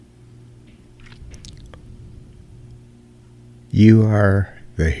You are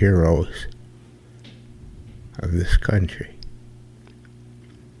the heroes of this country.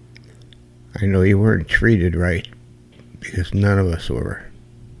 I know you weren't treated right because none of us were.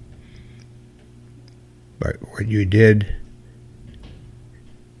 But what you did,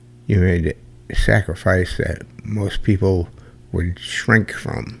 you made a sacrifice that most people would shrink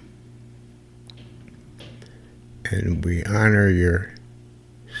from. And we honor your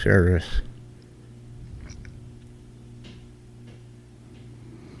service.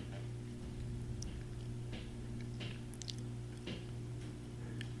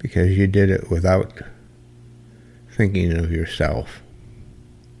 Because you did it without thinking of yourself.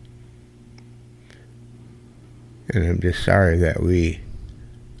 And I'm just sorry that we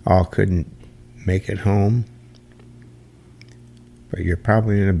all couldn't make it home. But you're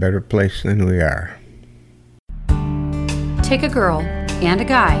probably in a better place than we are. Take a girl and a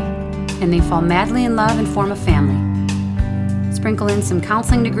guy, and they fall madly in love and form a family. Sprinkle in some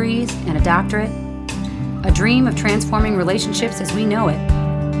counseling degrees and a doctorate, a dream of transforming relationships as we know it.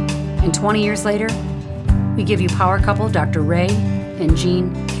 And 20 years later, we give you power couple Dr. Ray and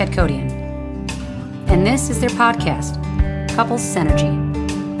Jean Ketkodian. And this is their podcast, Couples Synergy.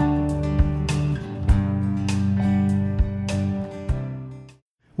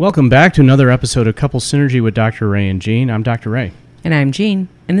 Welcome back to another episode of Couples Synergy with Dr. Ray and Jean. I'm Dr. Ray. And I'm Jean,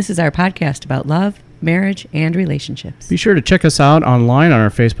 and this is our podcast about love, marriage, and relationships. Be sure to check us out online on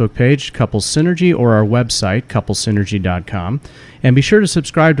our Facebook page, Couples Synergy, or our website, couplesynergy.com. And be sure to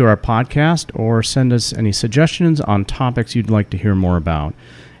subscribe to our podcast or send us any suggestions on topics you'd like to hear more about.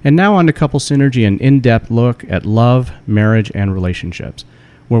 And now on to Couples Synergy, an in-depth look at love, marriage, and relationships,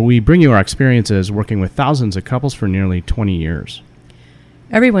 where we bring you our experiences working with thousands of couples for nearly 20 years.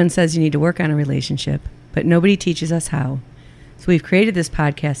 Everyone says you need to work on a relationship, but nobody teaches us how. So we've created this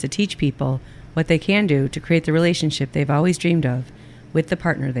podcast to teach people what they can do to create the relationship they've always dreamed of with the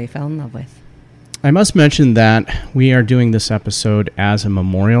partner they fell in love with. I must mention that we are doing this episode as a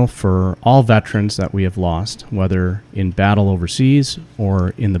memorial for all veterans that we have lost, whether in battle overseas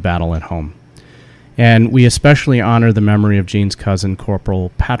or in the battle at home. And we especially honor the memory of Jean's cousin,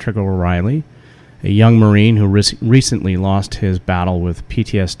 Corporal Patrick O'Reilly, a young Marine who recently lost his battle with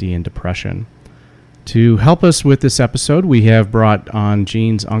PTSD and depression. To help us with this episode, we have brought on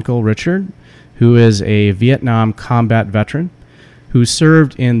Jean's uncle, Richard, who is a Vietnam combat veteran who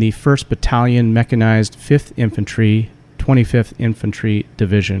served in the 1st Battalion Mechanized 5th Infantry, 25th Infantry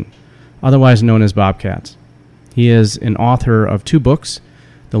Division, otherwise known as Bobcats. He is an author of 2 books,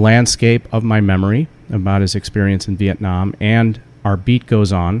 The Landscape of My Memory, about his experience in Vietnam, and Our Beat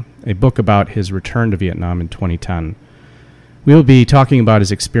Goes On, a book about his return to Vietnam in 2010. We will be talking about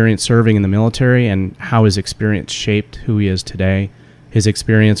his experience serving in the military and how his experience shaped who he is today, his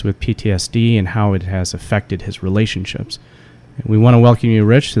experience with PTSD and how it has affected his relationships. And we want to welcome you,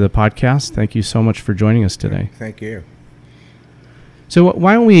 Rich, to the podcast. Thank you so much for joining us today. Thank you. So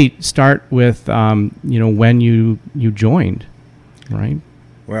why don't we start with, when you joined, right?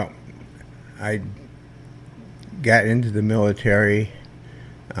 Well, I got into the military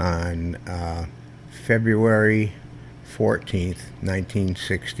on February 14th,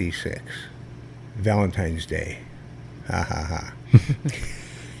 1966, Valentine's Day. Ha ha ha.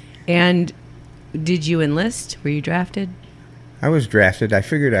 And did you enlist? Were you drafted? I was drafted. I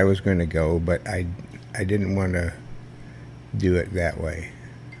figured I was going to go, but I didn't want to do it that way.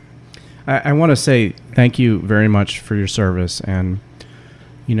 I want to say thank you very much for your service, and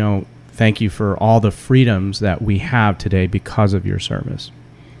thank you for all the freedoms that we have today because of your service.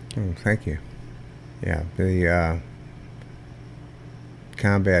 Oh, thank you. Yeah, the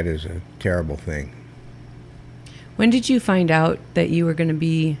combat is a terrible thing. When did you find out that you were going to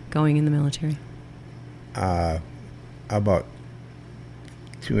be going in the military? About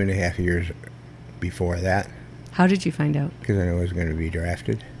 2.5 years before that. How did you find out? Because I knew I was going to be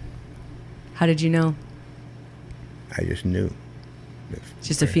drafted. How did you know? I just knew.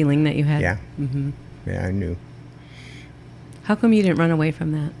 Just a feeling that you had? Yeah. Mm-hmm. Yeah, I knew. How come you didn't run away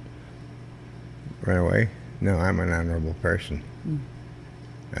from that? Run away? No, I'm an honorable person.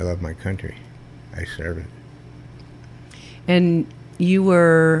 I love my country. I serve it. And you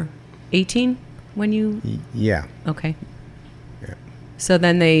were 18 when you... Yeah. Okay. Yeah. So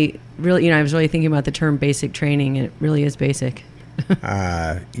then they really, I was really thinking about the term basic training, and it really is basic.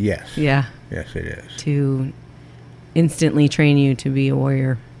 Yes. Yeah. Yes, it is. To instantly train you to be a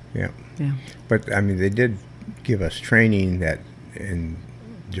warrior. Yeah. Yeah. But, they did give us training and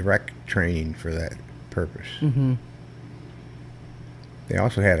direct training for that purpose. Mm-hmm. They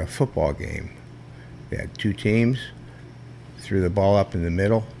also had a football game. They had 2 teams, threw the ball up in the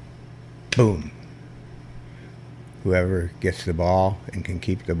middle, boom. whoever gets the ball and can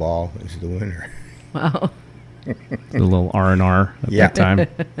keep the ball is the winner. Wow. The little R&R at Yeah. that time.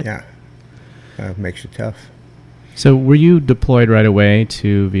 Yeah, makes it tough. So were you deployed right away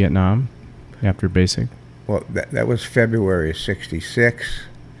to Vietnam after basic? Well, that was February of '66.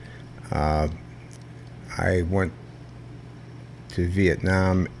 I went to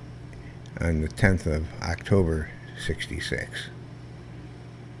Vietnam on the 10th of October '66.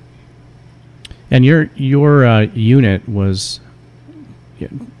 And your unit was,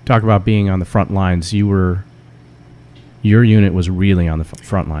 talk about being on the front lines. Your unit was really on the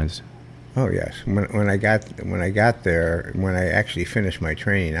front lines. Oh yes. When I got there, when I actually finished my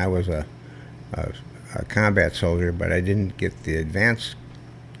training, I was a combat soldier, but I didn't get the advanced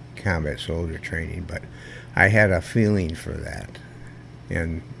combat soldier training. But I had a feeling for that,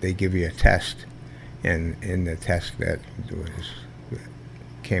 and they give you a test, and in the test that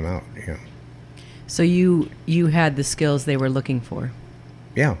came out, So you had the skills they were looking for.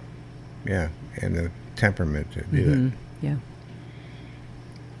 Yeah, and the temperament to do it. Yeah.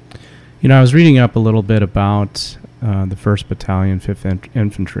 I was reading up a little bit about the 1st Battalion, 5th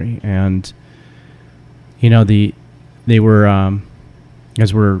Infantry, and they were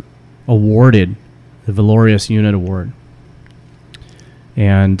as were awarded the Valorous Unit Award,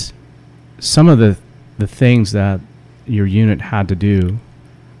 and some of the things that your unit had to do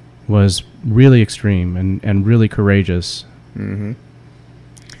was really extreme and really courageous. Mm-hmm.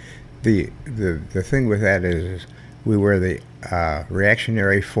 The thing with that is we were the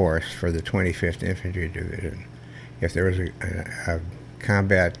reactionary force for the 25th Infantry Division. If there was a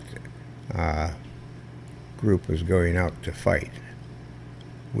combat group was going out to fight,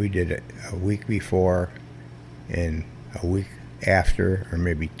 we did it a week before and a week after, or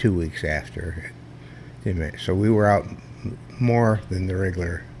maybe 2 weeks after. So we were out more than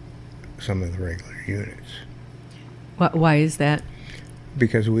some of the regular units. Why is that?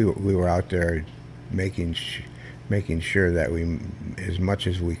 Because we were out there making sure that we, as much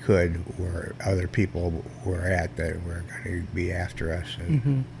as we could, where other people were at that were going to be after us,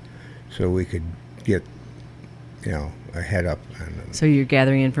 and so we could get, a head up on them. So you're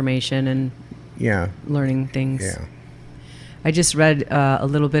gathering information and learning things. Yeah. I just read a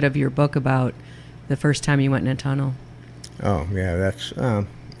little bit of your book about the first time you went in a tunnel. Oh yeah, that's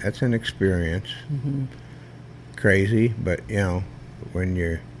an experience. Crazy, but when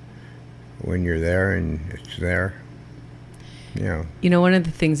you're there and it's there, one of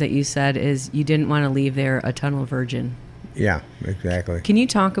the things that you said is you didn't want to leave there a tunnel virgin. Yeah, exactly. Can you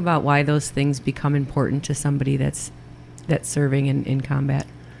talk about why those things become important to somebody that's serving in combat?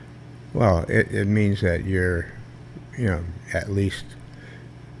 Well, it means that you're, at least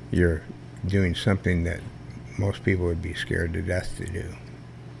you're doing something that most people would be scared to death to do.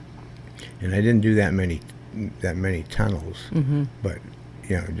 And I didn't do that many tunnels, but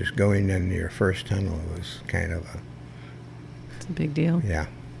just going into your first tunnel was kind of It's a big deal. Yeah.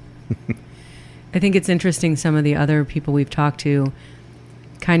 I think it's interesting, some of the other people we've talked to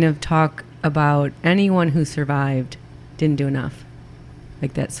kind of talk about anyone who survived didn't do enough.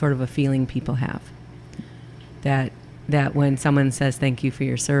 Like that's sort of a feeling people have. That when someone says thank you for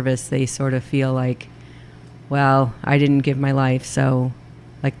your service, they sort of feel like, well, I didn't give my life, so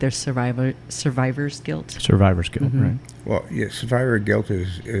like there's survivor's guilt. Survivor's guilt, right? Well, yeah, survivor guilt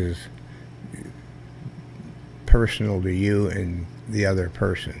is personal to you and the other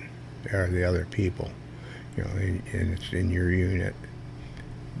person, or the other people, and it's in your unit.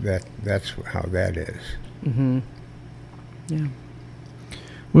 That's how that is. Yeah.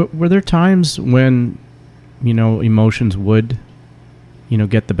 Were there times when, emotions would,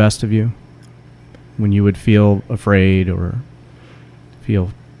 get the best of you? When you would feel afraid or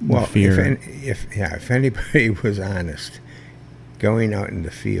feel fear? If anybody was honest, going out in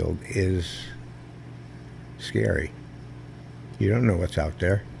the field is scary. You don't know what's out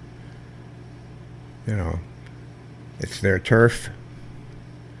there. It's their turf.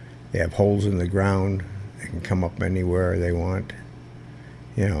 They have holes in the ground. They can come up anywhere they want.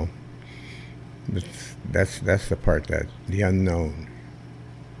 But that's the part, that the unknown.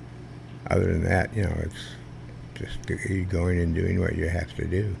 Other than that, it's just you going and doing what you have to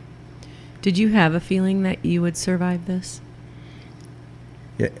do. Did you have a feeling that you would survive this?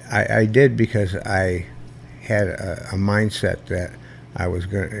 Yeah, I did, because I had a mindset that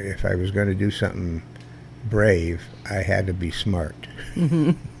if I was going to do something brave, I had to be smart.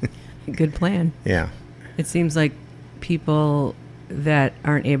 Good plan. Yeah. It seems like people that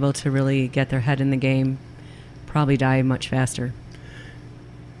aren't able to really get their head in the game probably die much faster.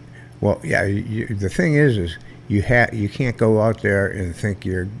 Well, yeah. The thing is you can't go out there and think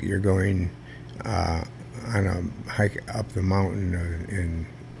you're going on a hike up the mountain in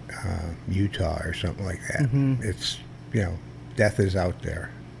Utah or something like that. It's, death is out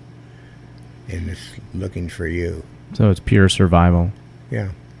there, and it's looking for you. So it's pure survival.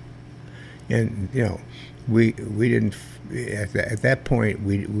 Yeah. And, we didn't, at that point,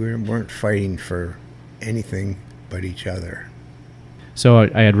 we weren't fighting for anything but each other. So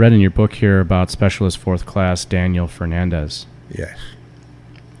I had read in your book here about Specialist Fourth Class Daniel Fernandez, Yes.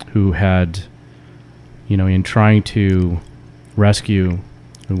 who had, in trying to rescue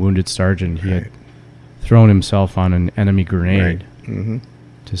a wounded sergeant, he had thrown himself on an enemy grenade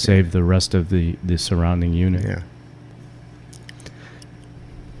to save the rest of the surrounding unit. Yeah.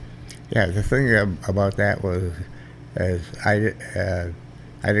 Yeah, the thing about that was, as I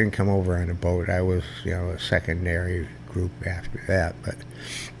didn't come over on a boat. I was, a secondary group after that. But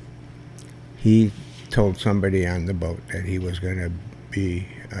he told somebody on the boat that he was going to be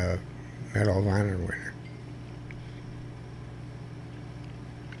a Medal of Honor winner.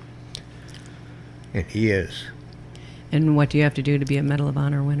 And he is. And what do you have to do to be a Medal of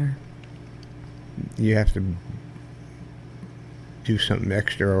Honor winner? You have to do something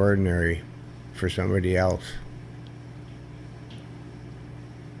extraordinary for somebody else.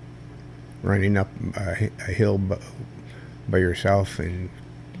 Running up a hill by yourself and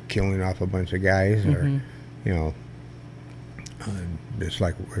killing off a bunch of guys, or, just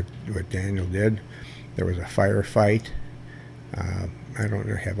like what Daniel did. There was a firefight. I don't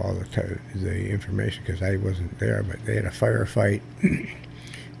have all the information because I wasn't there, but they had a firefight,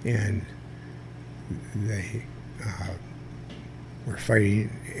 and they were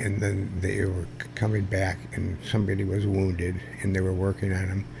fighting, and then they were coming back, and somebody was wounded, and they were working on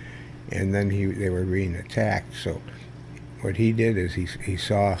him, and then they were being attacked. So what he did is he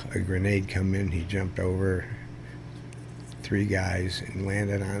saw a grenade come in, he jumped over 3 guys and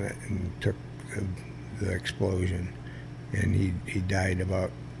landed on it and took the explosion, and he died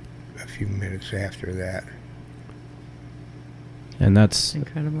about a few minutes after that. And that's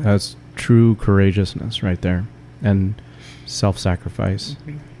Incredible. That's true courageousness right there, and self-sacrifice.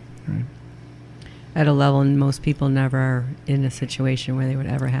 Right. At a level most people never are in a situation where they would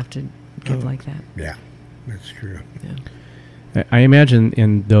ever have to give like that. Yeah, that's true. Yeah. I imagine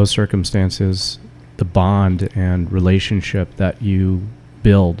in those circumstances, the bond and relationship that you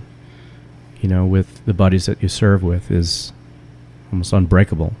build, with the buddies that you serve with is almost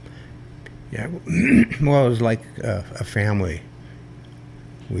unbreakable. Yeah, well, it was like a family.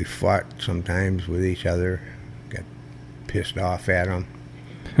 We fought sometimes with each other, got pissed off at them.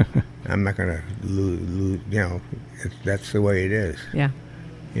 I'm not going to lose, that's the way it is. Yeah.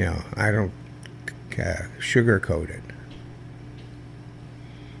 I don't sugarcoat it.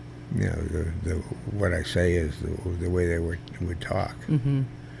 What I say is the way they would talk. Mm-hmm.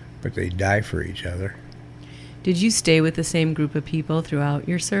 But they die for each other. Did you stay with the same group of people throughout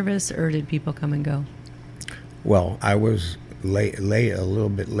your service, or did people come and go? Well, I was late a little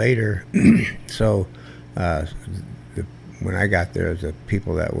bit later, so when I got there, the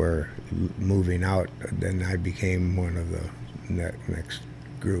people that were moving out, then I became one of the next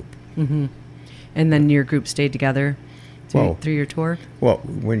group. Mm-hmm. And then your group stayed together through your tour? Well,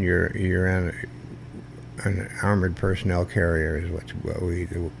 when you're on an armored personnel carrier is what we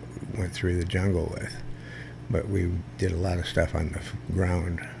went through the jungle with. But we did a lot of stuff on the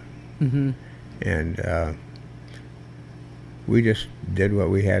ground. Mm-hmm. And we just did what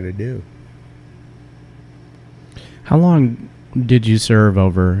we had to do. How long did you serve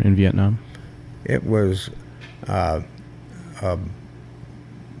over in Vietnam? It was about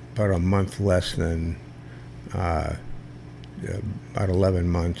a month less than, about 11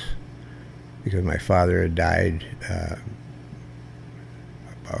 months, because my father had died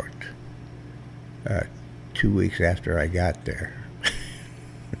about 2 weeks after I got there.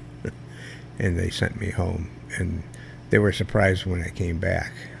 And they sent me home, and they were surprised when I came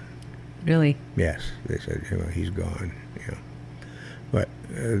back. Really? Yes, they said, he's gone. But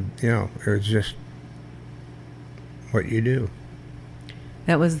it was just what you do.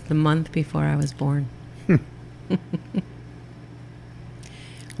 That was the month before I was born.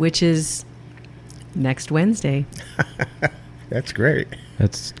 Which is next Wednesday. That's great.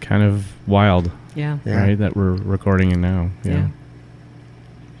 That's kind of wild, Yeah. right? That we're recording it now. Yeah.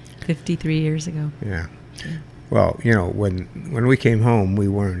 53 years ago. Yeah. Well, when we came home, we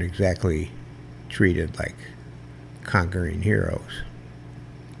weren't exactly treated like conquering heroes.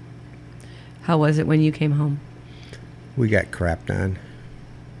 How was it when you came home? We got crapped on.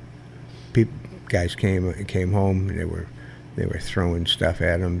 Guys came home, and they were throwing stuff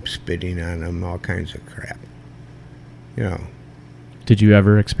at them, spitting on them, all kinds of crap. Did you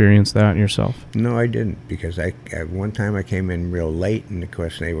ever experience that yourself? No, I didn't, because at one time I came in real late, and of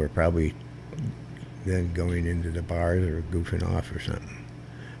course they were probably then going into the bars or goofing off or something.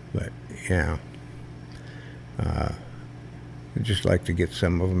 But yeah, I'd just like to get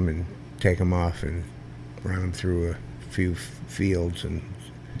some of them and take them off and run them through a few fields and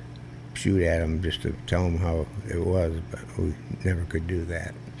shoot at them just to tell them how it was, but we never could do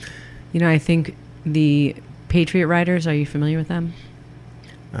that. You know, I think the Patriot Riders, are you familiar with them?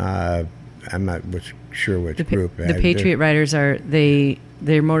 I'm not sure which group. The Patriot Riders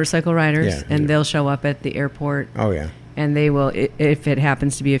they're motorcycle riders, Yeah, and yeah. they'll show up at the airport. Oh yeah. And they will, if it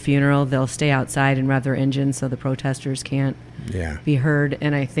happens to be a funeral, they'll stay outside and rev their engines so the protesters can't Yeah. be heard.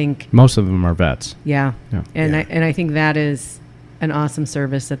 And I think, Most of them are vets. yeah, Yeah. and Yeah. I think that is an awesome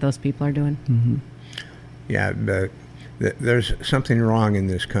service that those people are doing. Mm-hmm. Yeah, but there's something wrong in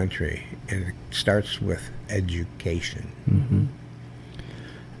this country, and it starts with education. Mm-hmm.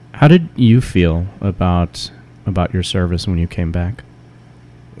 How did you feel about your service when you came back?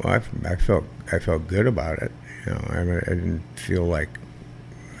 Well, I felt good about it. You know, I didn't feel like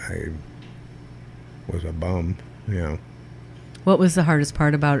I was a bum. You know, What was the hardest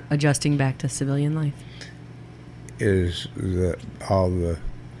part about adjusting back to civilian life? is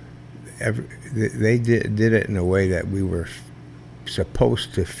they did it in a way that we were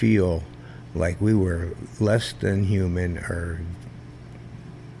supposed to feel like we were less than human, or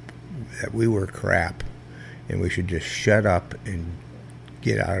that we were crap, and we should just shut up and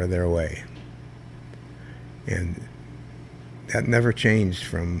get out of their way. And that never changed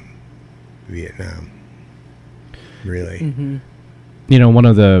from Vietnam, really. Mm-hmm. You know, one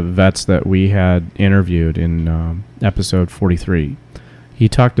of the vets that we had interviewed in episode 43, he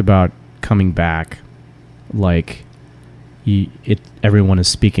talked about coming back like everyone is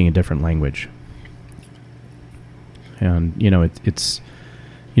speaking a different language. And, you know, it's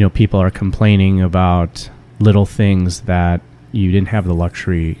you know, people are complaining about little things that you didn't have the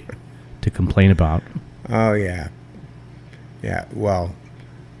luxury to complain about. Oh yeah, yeah. Well,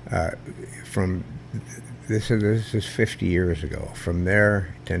 from this is 50 years ago. From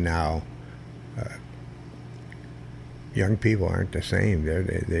there to now, young people aren't the same.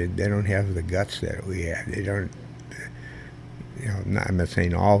 They don't have the guts that we had. They don't. You know, I'm not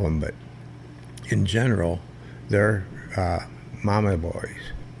saying all of them, but in general, they're mama boys.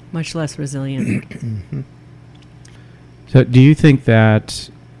 Much less resilient. So do you think that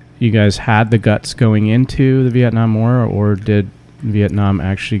you guys had the guts going into the Vietnam War, or did Vietnam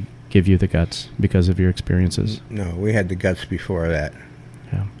actually give you the guts because of your experiences? No, we had the guts before that.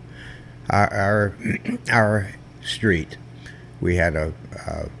 Yeah. Our street, we had a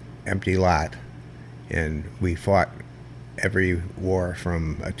empty lot, and we fought every war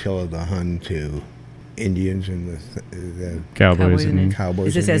from Attila the Hun to Indians and the Cowboys and Indians. Cowboys.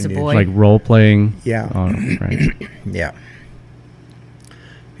 Is this and as a Indians. boy? Like role playing? Yeah. Right. Yeah.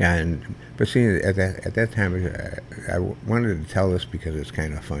 Yeah, but see, at that time, I wanted to tell this because it's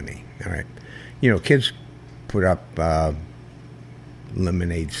kind of funny. All right, you know, kids put up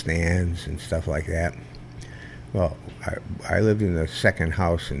lemonade stands and stuff like that. Well, I lived in the second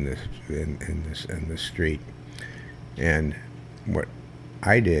house in the street, and what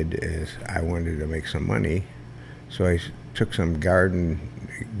I did is I wanted to make some money, so I took some garden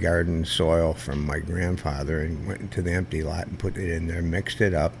soil from my grandfather and went into the empty lot and put it in there, mixed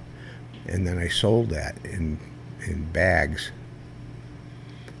it up, and then I sold that in bags.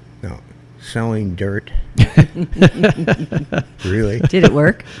 Now, selling dirt, really? Did it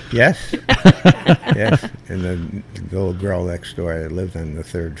work? Yes. Yes. And the little girl next door that lived on the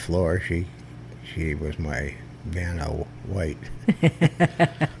third floor, she was my Vanna White.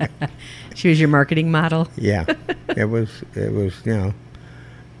 She was your marketing model? Yeah. It was, you know,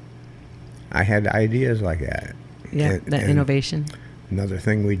 I had ideas like that. Yeah, And- that and innovation. Another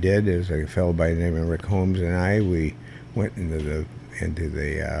thing we did is a fellow by the name of Rick Holmes and we went into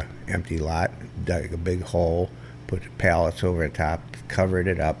the empty lot, dug a big hole, put pallets over the top, covered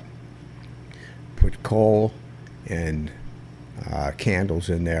it up, put coal and candles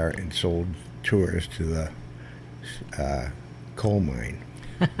in there, and sold tours to the coal mine.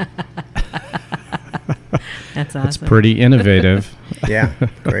 That's awesome. It's pretty innovative. Yeah,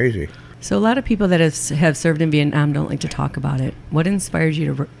 crazy. So a lot of people that have served in Vietnam don't like to talk about it. What inspired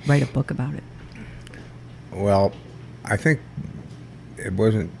you to write a book about it? Well, I think it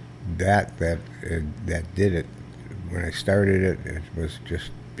wasn't that did it. When I started it, it was just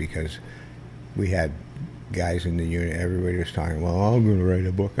because we had guys in the unit. Everybody was talking, well, I'm going to write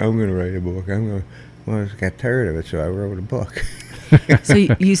a book. Well, I just got tired of it, so I wrote a book. So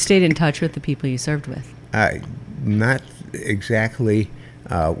you stayed in touch with the people you served with? Not exactly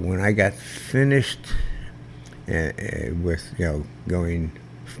when I got finished with going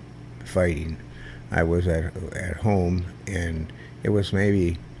fighting. I was at home, and it was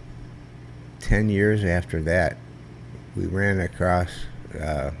maybe 10 years after that we ran across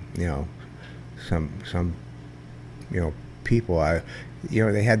some people.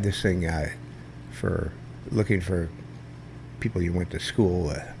 They had this thing for looking for people you went to school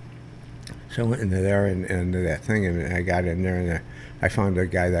with. So I went into there and into that thing, and I got in there, and I found a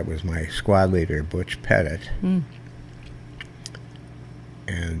guy that was my squad leader, Butch Pettit. And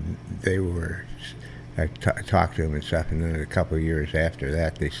I talked to him and stuff, and then a couple of years after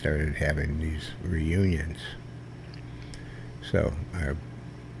that, they started having these reunions. So I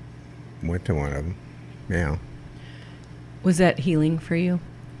went to one of them, Was that healing for you?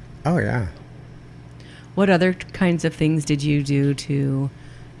 Oh, yeah. What other kinds of things did you do to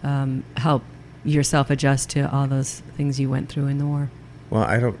help yourself adjust to all those things you went through in the war? Well,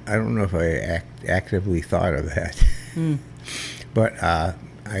 I don't know if I actively thought of that, but I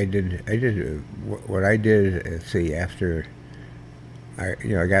did what I did. See, after I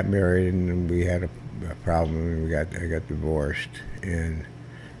got married, and we had a problem, and I got divorced, and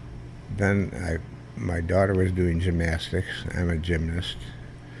then my daughter was doing gymnastics. I'm a gymnast,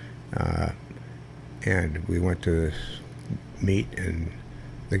 and we went to this meet, and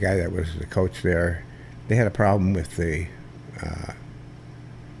the guy that was the coach there, they had a problem with the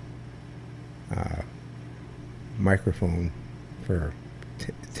microphone for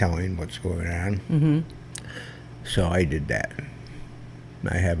telling what's going on. So I did that.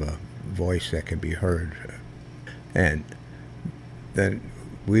 I have a voice that can be heard. And then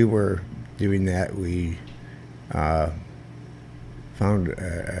we were doing that. We found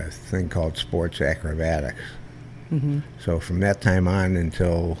a thing called sports acrobatics. So from that time on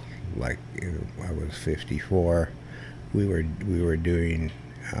until I was 54, we were doing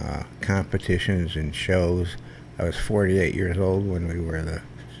competitions and shows. I was 48 years old when we were the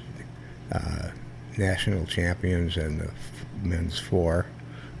national champions in the men's 4.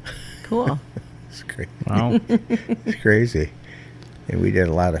 Cool. It's crazy. Wow. It's crazy. And we did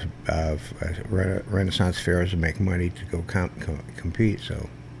a lot of Renaissance fairs to make money to go compete. So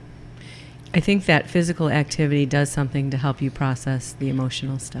I think that physical activity does something to help you process the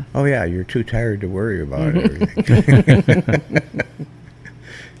emotional stuff. oh yeah, you're too tired to worry about everything.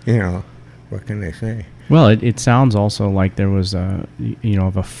 What can I say? Well, it sounds also like there was of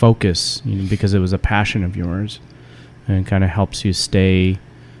a focus, because it was a passion of yours, and kind of helps you stay,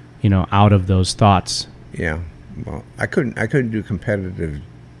 out of those thoughts. Yeah. Well, I couldn't do competitive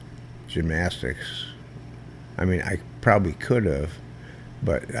gymnastics. I mean, I probably could have,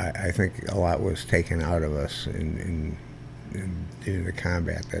 but I think a lot was taken out of us in the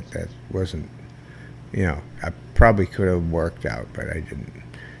combat. That wasn't, I probably could have worked out, but I didn't.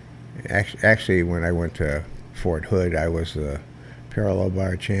 Actually, when I went to Fort Hood, I was the parallel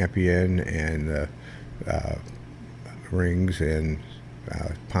bar champion and the rings and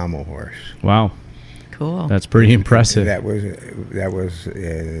pommel horse. Wow. Cool. That's pretty impressive. That was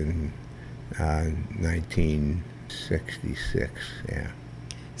in 1966. Yeah.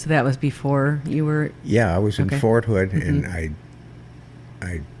 So that was before you were. Yeah, I was in Okay. Fort Hood, and I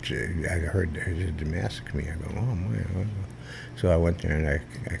heard there's a gymnastics meet. I go, oh my! So I went there and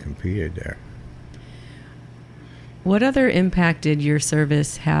I competed there. What other impact did your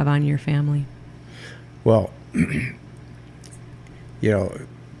service have on your family? Well,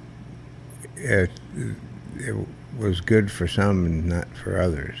 it was good for some and not for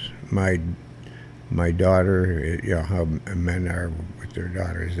others. My daughter, how men are with their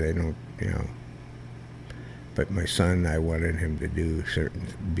daughters, they don't, But my son, I wanted him to do certain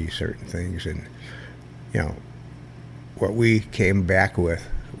things, and what we came back with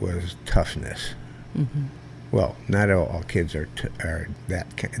was toughness. Well, not all kids are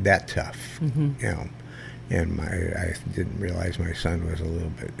that tough, And I didn't realize my son was a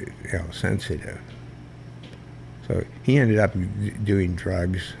little bit, sensitive. So he ended up doing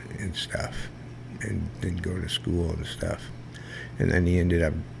drugs and stuff, and didn't go to school and stuff. And then he ended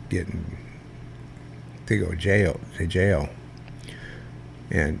up getting to go to jail.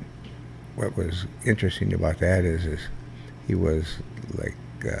 And what was interesting about that is he was like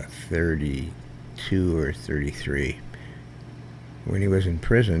 32 or 33. When he was in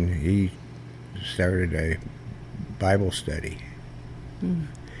prison, he started a Bible study.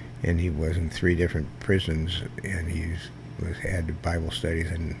 And he was in 3 different prisons, and he had Bible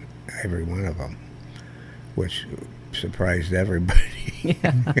studies in every one of them, which surprised everybody.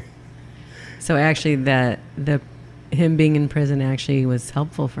 Yeah. So actually, the him being in prison actually was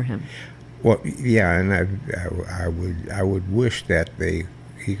helpful for him. Well, yeah, and I would wish that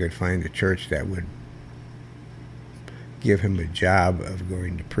he could find a church that would give him a job of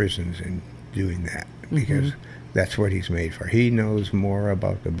going to prisons and doing that, because that's what he's made for. He knows more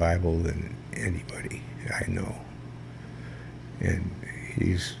about the Bible than anybody I know, and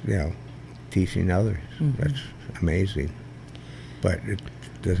he's teaching others. That's amazing. But it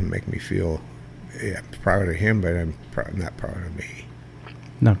doesn't make me feel proud of him, but I'm not proud of me.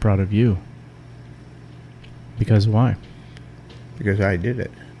 Not proud of you. Because why? Because I did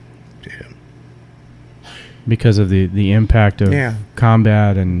it to him. Because of the impact of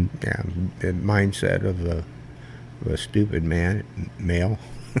combat and... Yeah, the mindset of a stupid male.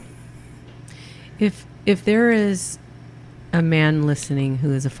 If there is a man listening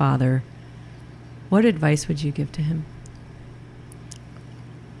who is a father, what advice would you give to him?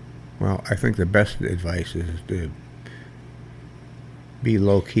 Well, I think the best advice is to be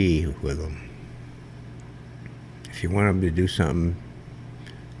low-key with them. If you want them to do something,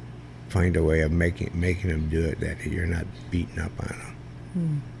 find a way of making them do it, that you're not beating up on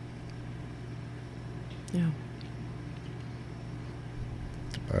them. Yeah.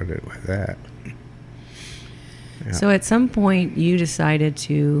 That's about it with that. Yeah. So at some point you decided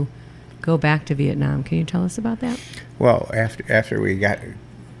to go back to Vietnam. Can you tell us about that? Well, after we got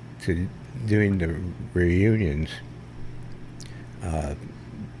to doing the reunions,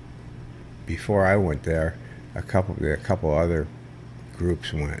 before I went there, a couple other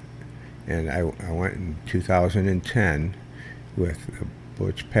groups went, and I went in 2010 with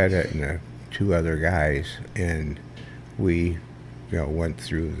Butch Pettit and two other guys, and we went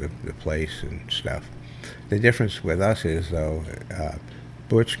through the place and stuff. The difference with us is, though,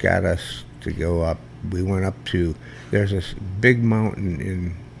 Butch got us to go up. We went up to, there's this big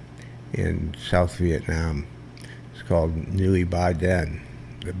mountain in South Vietnam. It's called Nguyen Ba Den,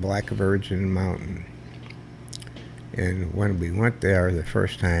 the Black Virgin Mountain. And when we went there the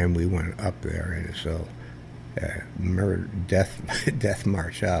first time, we went up there, and it's a death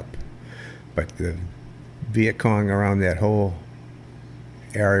march up. But the Viet Cong around that whole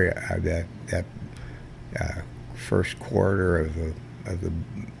area, that first quarter of the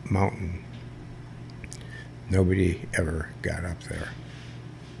mountain, nobody ever got up there.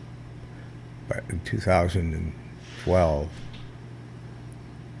 But in 2012,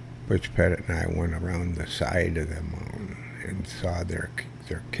 Butch Pettit and I went around the side of the mountain and saw their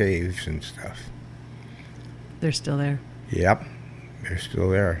caves and stuff. They're still there. Yep, they're still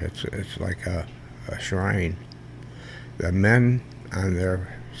there. It's like a shrine. The men on there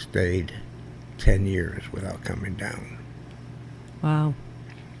stayed 10 years without coming down. Wow.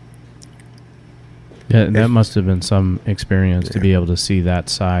 Yeah, that must have been some experience to be able to see that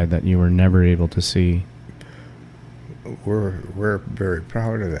side that you were never able to see. We're very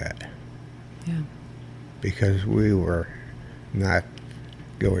proud of that. Yeah. Because we were not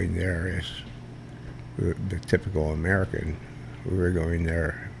going there as the typical American. We were going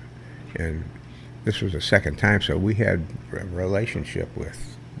there, and this was the second time, so we had a relationship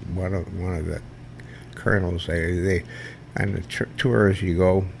with one of the colonels. They on the tours you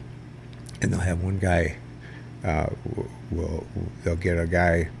go, and they'll have one guy. They'll get a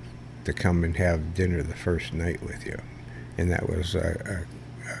guy to come and have dinner the first night with you, and that was a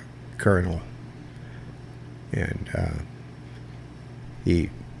colonel, and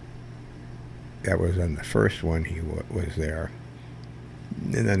that was on the first one he was there,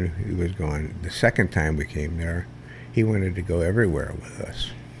 and then he was gone. The second time we came there, he wanted to go everywhere with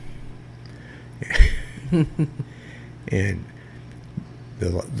us. And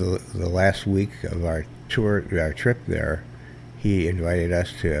the last week of our trip there, he invited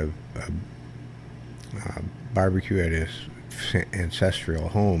us to a barbecue at his ancestral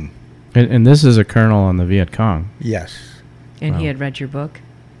home. And this is a colonel on the Viet Cong. Yes. And he had read your book?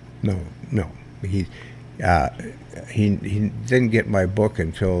 No. He didn't get my book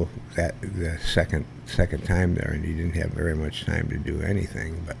until the second time there, and he didn't have very much time to do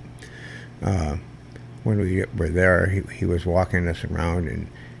anything. But when we were there, he was walking us around, and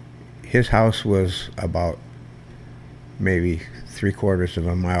his house was about maybe 3/4 of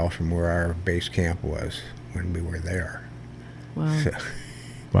a mile from where our base camp was when we were there. Wow. So,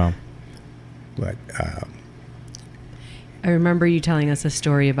 Wow. but I remember you telling us a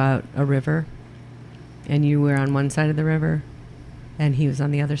story about a river, and you were on one side of the river, and he was on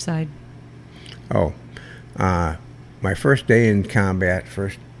the other side. My first day in combat,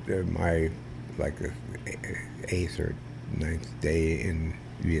 my the 8th or 9th day in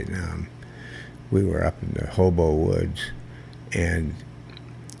Vietnam, we were up in the hobo woods, and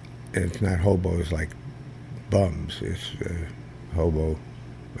it's not hobos like bums, it's hobo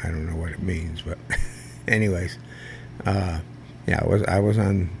I don't know what it means, but anyways, yeah, I was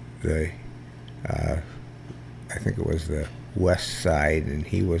on the, I think it was the west side, and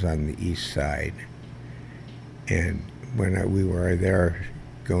he was on the east side. And when we were there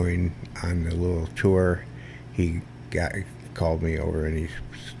going on the little tour, he called me over and he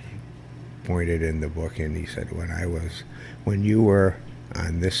pointed in the book and he said, when you were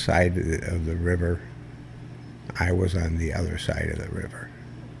on this side of the river, I was on the other side of the river.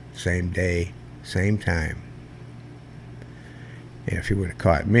 Same day, same time. And if he would have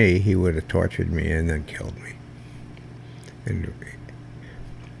caught me, he would have tortured me and then killed me. And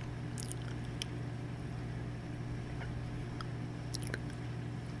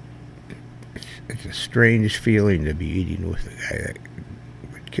it's a strange feeling to be eating with a guy that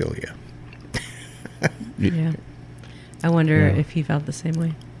would kill you. Yeah. I wonder Yeah. if he felt the same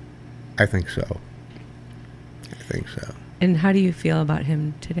way. I think so. I think so. And how do you feel about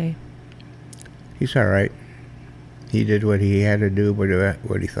him today? He's all right. He did what he had to do,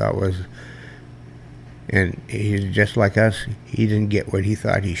 what he thought was, and he's just like us. He didn't get what he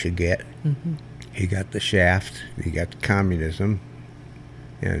thought he should get. Mm-hmm. He got the shaft. He got communism,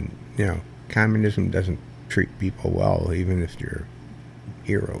 and communism doesn't treat people well, even if you're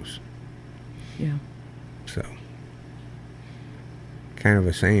heroes. Yeah. So, kind of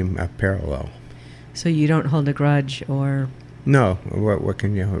a parallel. So you don't hold a grudge or... No, what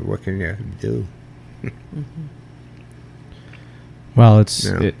can you do? Mm-hmm. Well, it's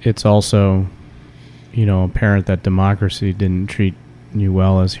Yeah. it's also, apparent that democracy didn't treat you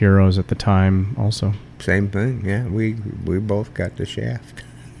well as heroes at the time. Also, Same thing. Yeah, we both got the shaft.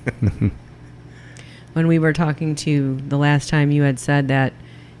 When we were talking to you the last time, you had said that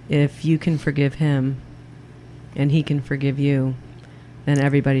if you can forgive him and he can forgive you, then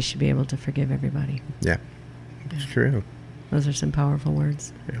everybody should be able to forgive everybody. Yeah, it's true. Those are some powerful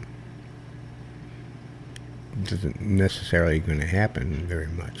words. It isn't necessarily going to happen very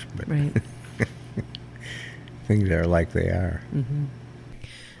much, but Right. things are like they are. Mm-hmm.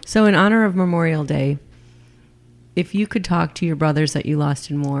 So in honor of Memorial Day, if you could talk to your brothers that you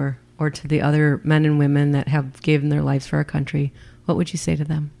lost in war or to the other men and women that have given their lives for our country, what would you say to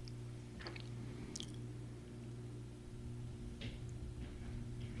them?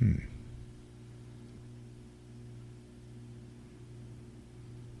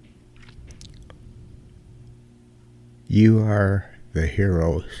 You are the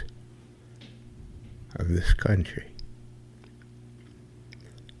heroes of this country.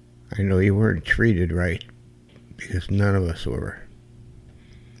 I know you weren't treated right because none of us were.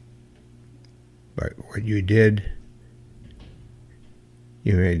 But what you did,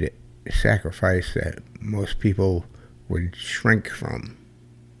 you made a sacrifice that most people would shrink from.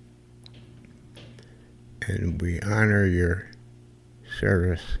 And we honor your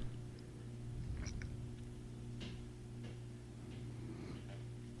service.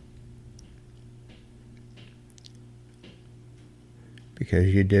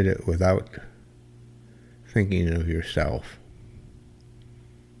 Because you did it without thinking of yourself.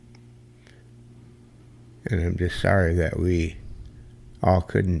 And I'm just sorry that we all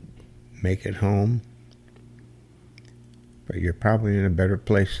couldn't make it home. But you're probably in a better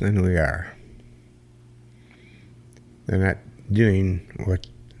place than we are. They're not doing what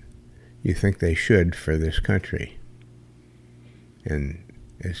you think they should for this country. And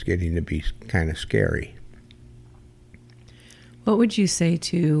it's getting to be kind of scary. What would you say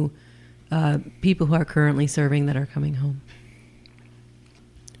to people who are currently serving that are coming home?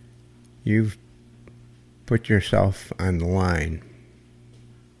 You've put yourself on the line.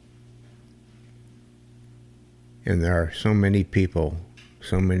 And there are so many people,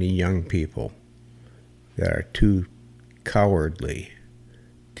 so many young people that are too cowardly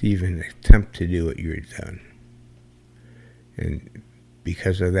to even attempt to do what you've done. And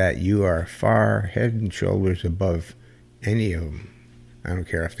because of that, you are far head and shoulders above any of them. I don't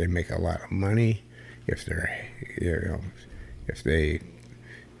care if they make a lot of money, if they're, if they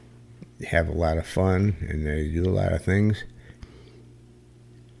have a lot of fun and they do a lot of things.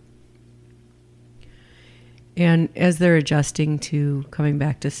 And as they're adjusting to coming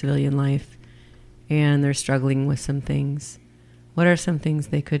back to civilian life and they're struggling with some things, what are some things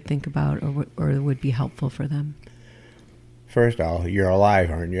they could think about or would be helpful for them? First of all, you're alive,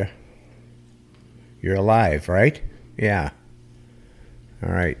 aren't you? You're alive, right? Yeah.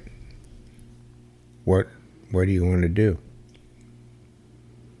 All right. What do you want to do?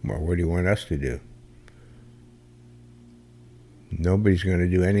 Well, what do you want us to do? Nobody's going to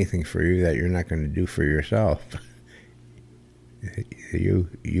do anything for you that you're not going to do for yourself.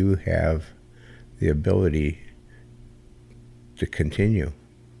 You have the ability to continue.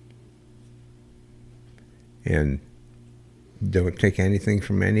 and don't take anything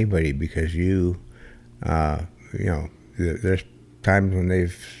from anybody, because there's times when they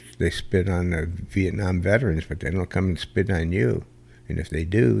spit on the Vietnam veterans, but they don't come and spit on you. And if they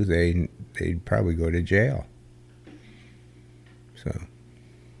do, they'd probably go to jail. So,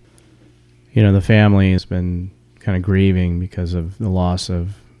 the family has been kind of grieving because of the loss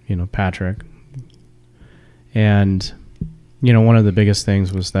of, Patrick. And, one of the biggest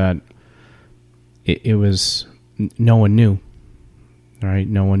things was that it was, no one knew, right?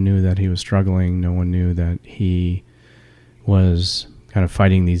 No one knew that he was struggling. No one knew that he was kind of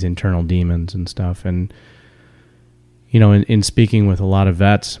fighting these internal demons and stuff. And, in speaking with a lot of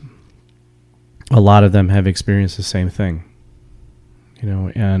vets, a lot of them have experienced the same thing,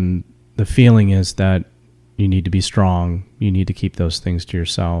 and the feeling is that you need to be strong. You need to keep those things to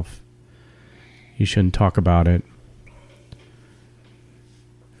yourself. You shouldn't talk about it,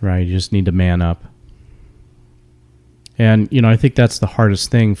 right? You just need to man up. And, I think that's the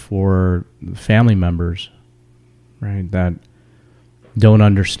hardest thing for family members, right, that don't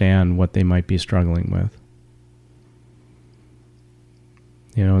understand what they might be struggling with.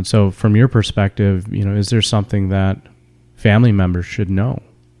 And so from your perspective, is there something that family members should know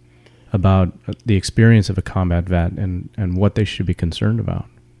about the experience of a combat vet and what they should be concerned about?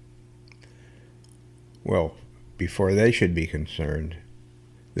 Well, before they should be concerned,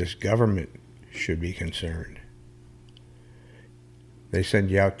 this government should be concerned. They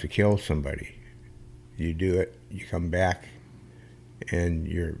send you out to kill somebody. You do it, you come back, and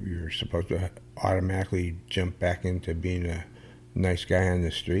you're supposed to automatically jump back into being a nice guy on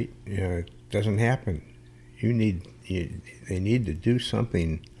the street. It doesn't happen. They need to do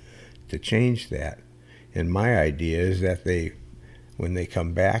something to change that. And my idea is that when they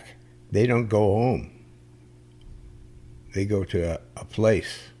come back, they don't go home. They go to a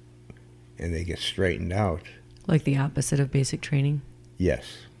place and they get straightened out. Like the opposite of basic training?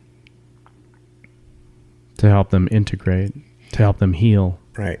 Yes. To help them integrate, to help them heal.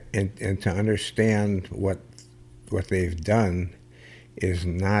 Right. And to understand what they've done is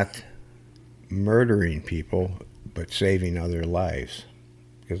not murdering people, but saving other lives.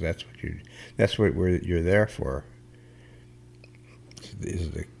 Because that's what you're there for. Is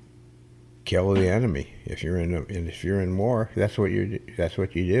to kill the enemy. If you're in war, that's what you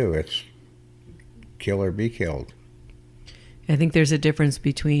do. It's kill or be killed. I think there's a difference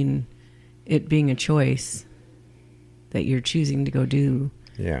between it being a choice that you're choosing to go do,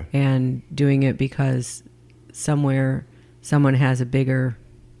 yeah, and doing it because somewhere someone has a bigger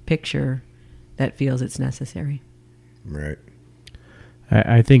picture that feels it's necessary. Right.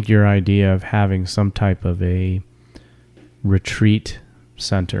 I think your idea of having some type of a retreat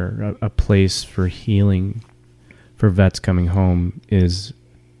center, a place for healing for vets coming home is,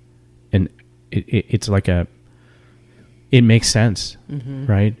 it's like it makes sense, mm-hmm.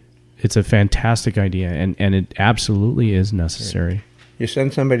 right? It's a fantastic idea, and it absolutely is necessary. You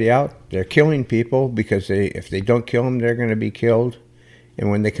send somebody out, they're killing people because if they don't kill them, they're going to be killed. And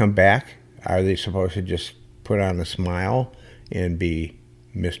when they come back, are they supposed to just put on a smile and be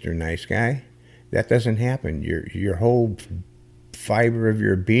Mr. Nice Guy? That doesn't happen. Your whole fiber of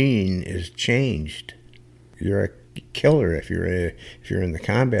your being is changed. You're a killer. If you're in the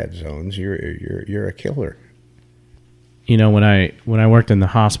combat zones, you're a killer. When I worked in the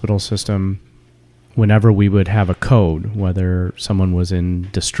hospital system, whenever we would have a code, whether someone was in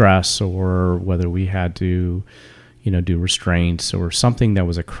distress or whether we had to, do restraints or something that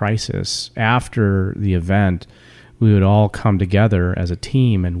was a crisis, after the event, we would all come together as a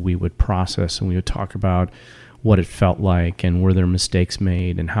team and we would process and we would talk about what it felt like and were there mistakes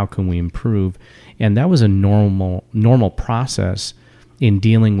made and how can we improve. And that was a normal process in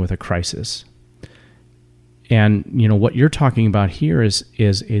dealing with a crisis. And, what you're talking about here is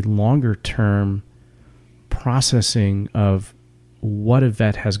a longer term processing of what a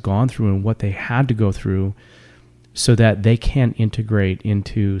vet has gone through and what they had to go through so that they can integrate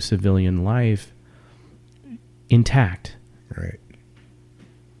into civilian life intact. Right.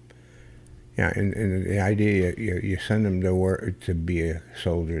 Yeah, and the idea, you send them to work to be a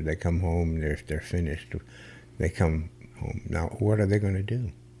soldier, they come home, if they're finished, they come home. Now, what are they going to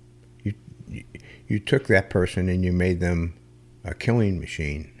do? You took that person and you made them a killing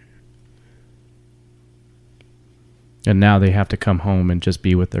machine. And now they have to come home and just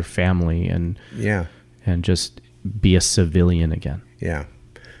be with their family and just be a civilian again. Yeah.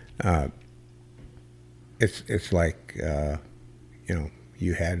 It's like,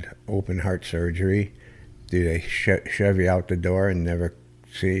 you had open heart surgery. Do they shove you out the door and never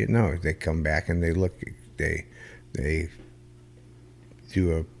see you? No, they come back and they look, they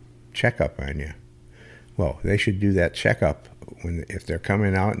do a checkup on you. Well, they should do that checkup if they're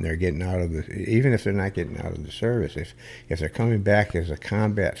coming out and they're getting out of even if they're not getting out of the service, if they're coming back as a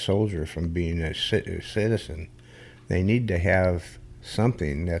combat soldier from being a citizen, they need to have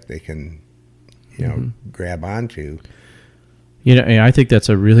something that they can, grab onto. And I think that's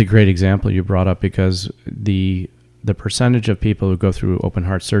a really great example you brought up, because the percentage of people who go through open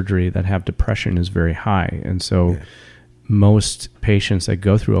heart surgery that have depression is very high, and so. Yeah. Most patients that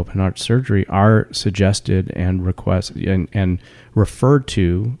go through open heart surgery are suggested and and referred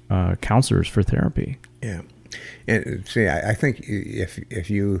to counselors for therapy. Yeah, and see, I think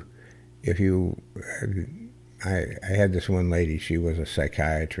I had this one lady. She was a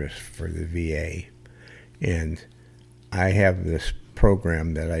psychiatrist for the VA, and I have this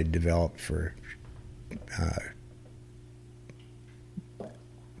program that I developed for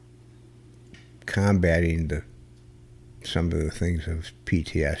combating some of the things of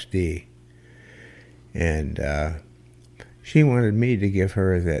PTSD, and she wanted me to give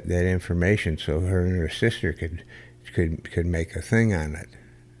her that information so her and her sister could make a thing on it.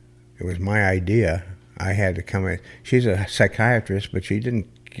 It was my idea. I had to come in. She's a psychiatrist, but she didn't.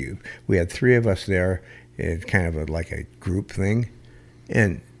 We had 3 of us there. It's kind of like a group thing,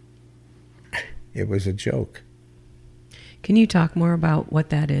 and it was a joke. Can you talk more about what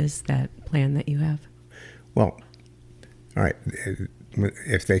that is, that plan that you have? Well. All right.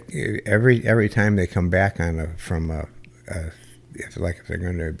 If they every time they come back if they're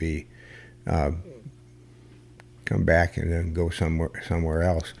going to be come back and then go somewhere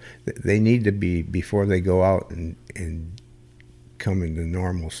else, they need to be, before they go out and come into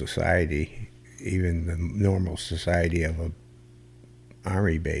normal society, even the normal society of a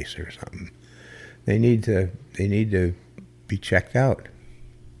army base or something. They need to be checked out.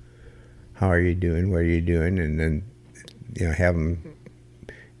 How are you doing? What are you doing? And then have them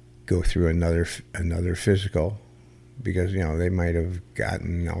go through another physical, because they might have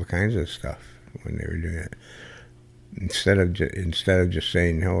gotten all kinds of stuff when they were doing it. Instead of just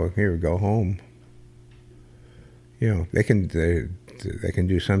saying, "Oh, here, go home." They can do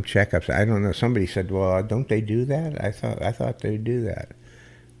some checkups. I don't know. Somebody said, "Well, don't they do that?" I thought they do that.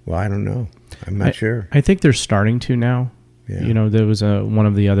 Well, I don't know. I'm not sure. I think they're starting to now. Yeah. There was one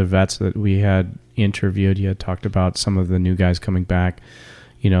of the other vets that we had interviewed. He had talked about some of the new guys coming back.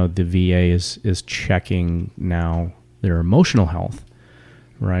 The VA is checking now their emotional health,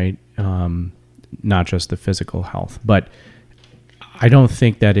 right? Not just the physical health. But I don't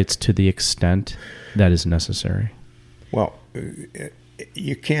think that it's to the extent that is necessary. Well,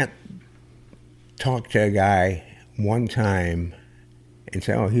 you can't talk to a guy one time and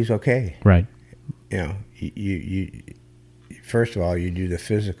say, "Oh, he's okay." Right. You first of all, you do the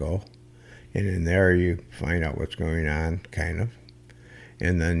physical, and in there you find out what's going on, kind of,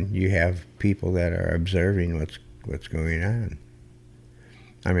 and then you have people that are observing what's going on.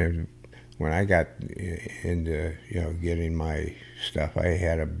 I mean, when I got into getting my stuff, I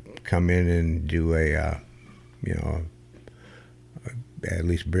had to come in and do at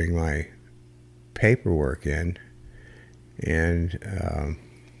least bring my paperwork in, and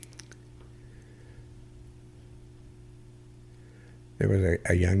there was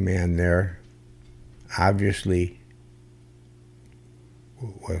a young man there, obviously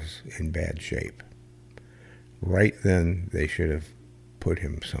was in bad shape. Right then, they should have put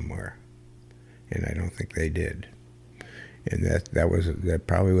him somewhere, and I don't think they did. And that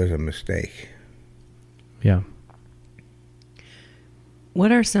probably was a mistake. Yeah.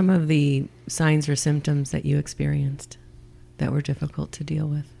 What are some of the signs or symptoms that you experienced that were difficult to deal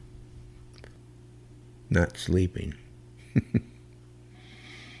with? Not sleeping.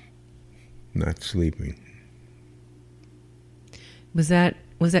 Not sleeping. Was that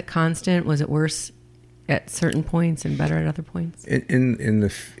constant? Was it worse at certain points and better at other points? In the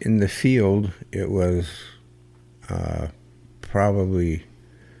field, it was probably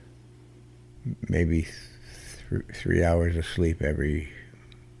maybe 3 hours of sleep every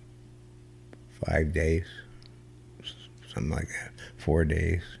 5 days, something like that. 4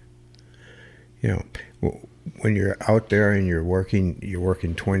 days. When you're out there and you're working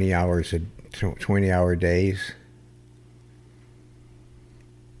 20-hour days.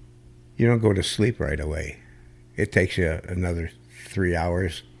 You don't go to sleep right away. It takes you another 3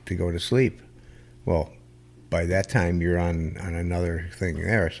 hours to go to sleep. Well, by that time you're on another thing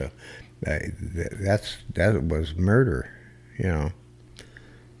there. So that was murder, And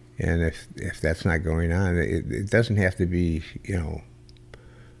if that's not going on, it doesn't have to be,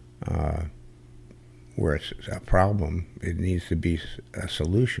 where it's a problem. It needs to be a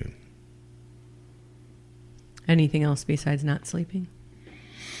solution. Anything else besides not sleeping?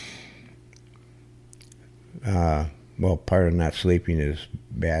 Well, part of not sleeping is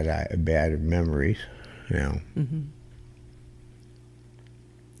bad memories, you know. Mm-hmm.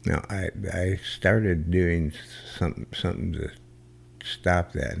 Now, I started doing something to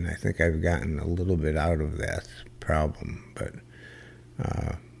stop that, and I think I've gotten a little bit out of that problem, but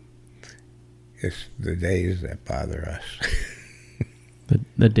it's the days that bother us.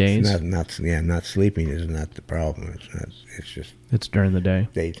 The days? Not sleeping is not the problem. It's just It's during the day.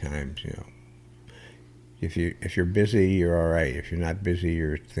 daytimes, you know. If you're busy, you're all right. If you're not busy,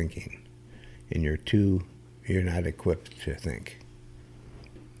 you're thinking, and you're not equipped to think.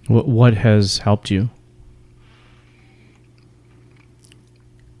 What has helped you?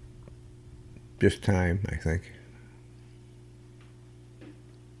 Just time, I think.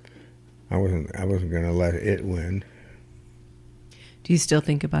 I wasn't going to let it win Do you still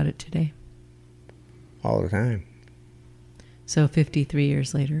think about it today? all the time. So 53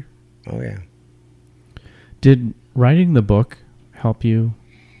 years later. Oh yeah. Did writing the book help you,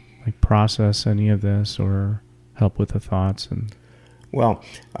 like, process any of this or help with the thoughts? And Well,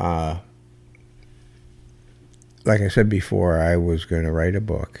 like I said before, I was going to write a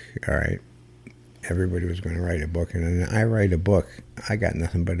book. All right. Everybody was going to write a book, and then I write a book. I got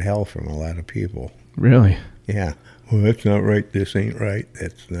nothing but hell from a lot of people. really? Yeah. Well, that's not right. This ain't right.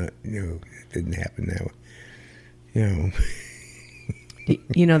 That's not. It didn't happen that way. You know.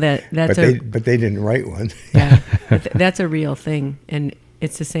 You know that's But they didn't write one. yeah, that's a real thing, and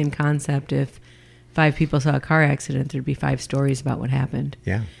it's the same concept. If 5 people saw a car accident, there'd be 5 stories about what happened.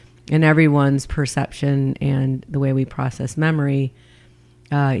 Yeah. And everyone's perception and the way we process memory,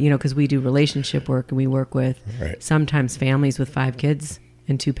 because we do relationship work and we work with Right. sometimes families with 5 kids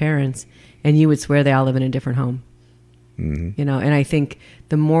and 2 parents, and you would swear they all live in a different home. Mm-hmm. And I think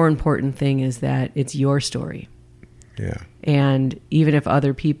the more important thing is that it's your story. Yeah. And even if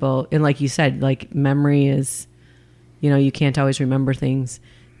other people, and like you said, like memory is, you can't always remember things.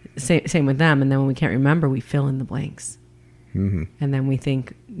 Same with them. And then when we can't remember, we fill in the blanks. Mm-hmm. And then we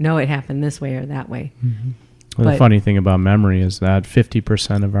think, no, it happened this way or that way. Well, the But- funny thing about memory is that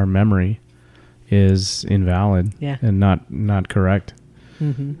 50% of our memory is invalid Yeah. and not correct.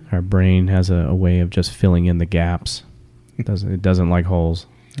 Mm-hmm. Our brain has a way of just filling in the gaps. It doesn't like holes.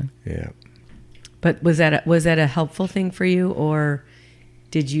 Yeah. But was that a helpful thing for you, or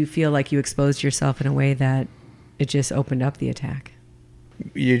did you feel like you exposed yourself in a way that it just opened up the attack?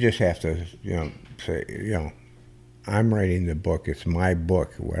 You just have to, say, I'm writing the book. It's my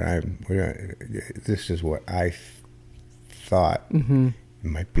book. This is what I thought. Mm-hmm. It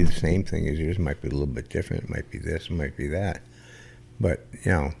might be the same thing as yours. It might be a little bit different. It might be this. It might be that. But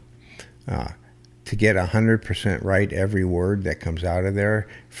to get 100% right every word that comes out of there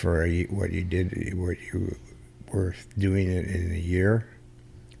for what you were doing it in a year,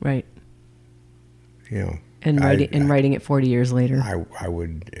 Right. And writing it 40 years later. I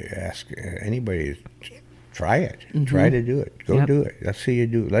would ask anybody to try it. Mm-hmm. Try to do it. Go Yep. do it. Let's see you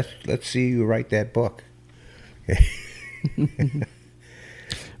do it. Let's see you write that book.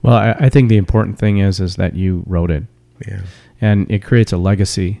 Well, I think the important thing is that you wrote it, Yeah. and it creates a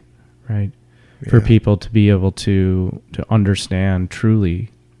legacy, right? For Yeah. people to be able to understand truly,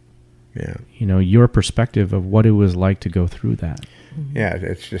 Yeah. your perspective of what it was like to go through that. Yeah.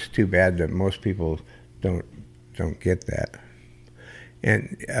 It's just too bad that most people don't get that.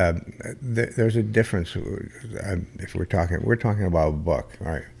 And there's a difference. If we're talking about a book,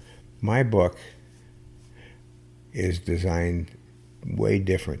 all right. My book is designed way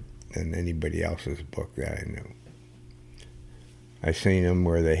different than anybody else's book that I know. I've seen them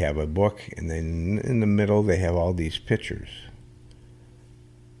where they have a book, and then in the middle they have all these pictures.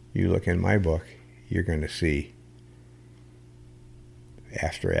 You look in my book, you're going to see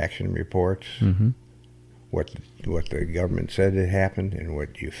after action reports, Mm-hmm. what the government said had happened, and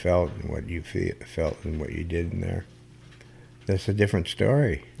what you felt, and what you felt, and what you did in there. That's a different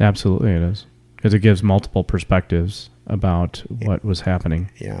story. Absolutely, it is, because it gives multiple perspectives about what was happening.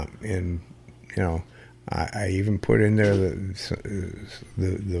 Yeah, and I even put in there the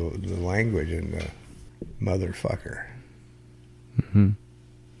language in the motherfucker. Mm-hmm.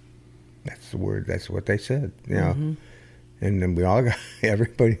 That's the word. That's what they said. Mm-hmm. And then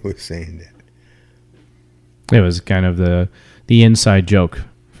everybody was saying that. It was kind of the inside joke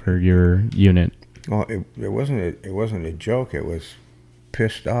for your unit. Well, it wasn't a joke. It was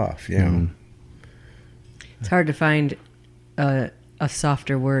pissed off. You know. Mhm. It's hard to find a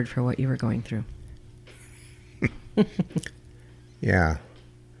softer word for what you were going through. Yeah.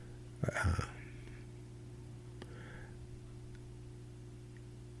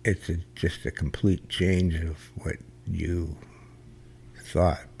 It's just a complete change of what you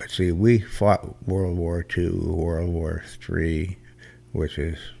thought. But see, we fought World War II, World War III, which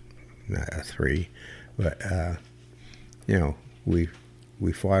is not a three, but we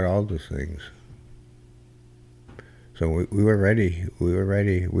fought all those things. So we were ready. We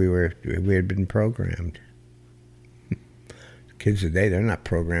had been programmed. Kids today, they're not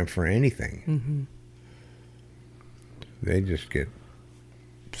programmed for anything. Mm-hmm. They just get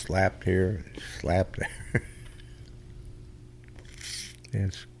slapped here, and slapped there.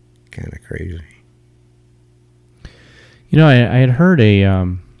 It's kind of crazy. You know, I had heard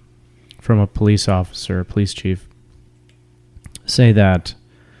from a police officer, a police chief, say that,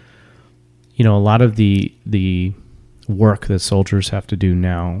 you know, a lot of the work that soldiers have to do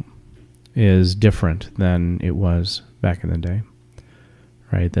now is different than it was back in the day.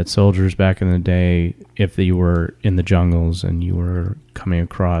 Right, that soldiers back in the day, if you were in the jungles and you were coming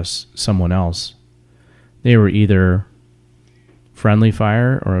across someone else, they were either friendly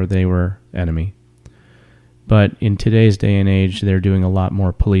fire or they were enemy. But in today's day and age, they're doing a lot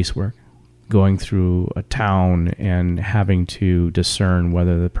more police work, going through a town and having to discern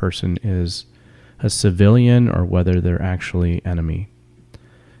whether the person is a civilian or whether they're actually enemy.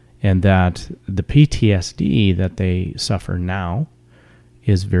 And that the PTSD that they suffer now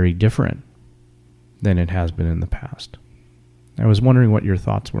is very different than it has been in the past. I was wondering what your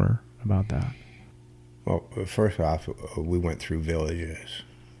thoughts were about that. Well, first off, we went through villages,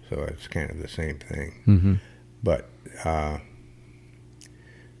 so it's kind of the same thing. Mm-hmm. But I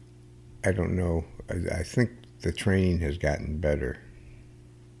don't know. I think the training has gotten better.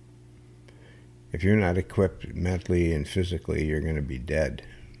 If you're not equipped mentally and physically, you're going to be dead.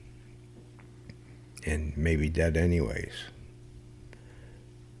 And maybe dead anyways.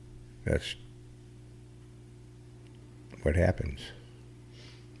 That's what happens.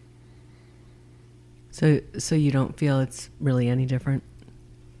 So you don't feel it's really any different?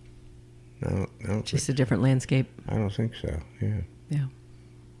 No. Just a different landscape? I don't think so, yeah. Yeah.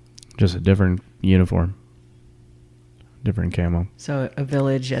 Just a different uniform, different camo. So a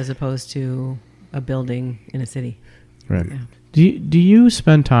village as opposed to a building in a city. Right. Yeah. Do you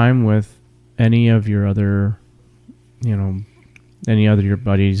spend time with any of your other, your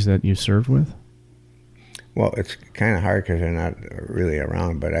buddies that you served with? Well, it's kind of hard because they're not really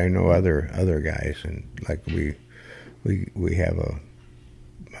around, but I know other guys, and like we have a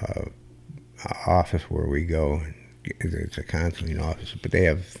office where we go, and it's a counseling office, but they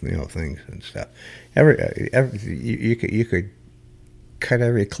have things and stuff. You could cut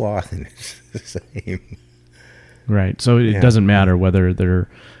every cloth and it's the same. Right. So it doesn't matter whether they're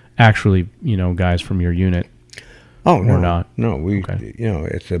actually guys from your unit. Oh no, or not. No, Okay.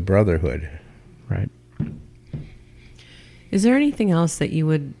 It's a brotherhood. Right. Is there anything else that you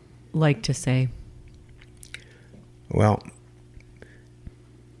would like to say? Well,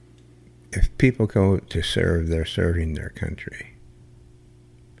 if people go to serve, they're serving their country,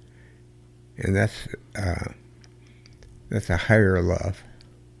 and that's a higher love.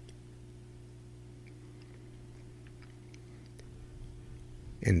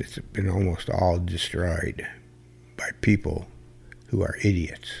 And it's been almost all destroyed by people who are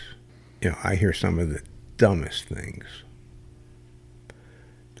idiots. I hear some of the dumbest things.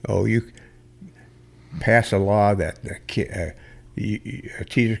 Oh, you pass a law that a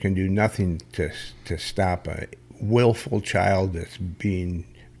teacher can do nothing to stop a willful child that's being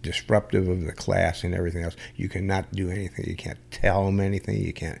disruptive of the class and everything else. You cannot do anything. You can't tell them anything.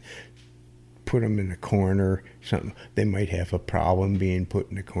 You can't put them in a corner. Something they might have a problem being put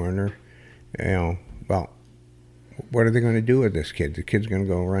in the corner. Well, what are they going to do with this kid? The kid's going to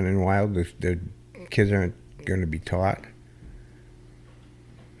go running wild. The kids aren't going to be taught.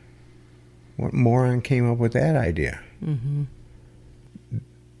 What moron came up with that idea? Mm-hmm.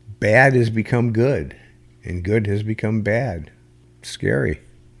 Bad has become good, and good has become bad. Scary.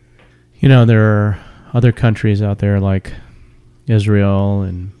 There are other countries out there like Israel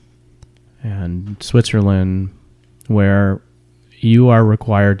and Switzerland where you are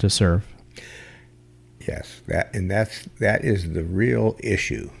required to serve. Yes, that is the real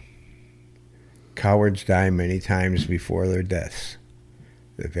issue. Cowards die many times before their deaths.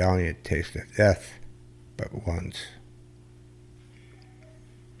 The valiant taste of death but once.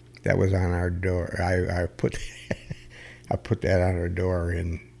 That was on our door. I put that on our door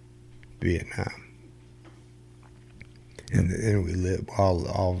in Vietnam, and we live.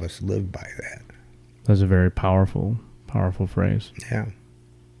 All of us live by that. That's a very powerful phrase. Yeah.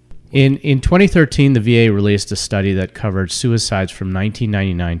 In 2013, the VA released a study that covered suicides from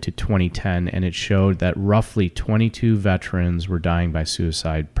 1999 to 2010, and it showed that roughly 22 veterans were dying by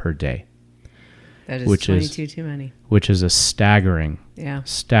suicide per day. That is which 22 too many. Which is a staggering Yeah.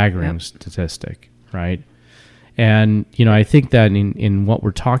 Yep. Statistic, right? And, I think that in what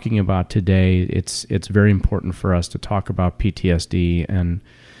we're talking about today, it's very important for us to talk about PTSD and,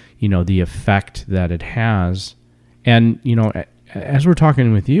 the effect that it has. And, as we're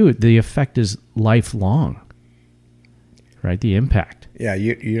talking with you, the effect is lifelong, right? The impact. Yeah,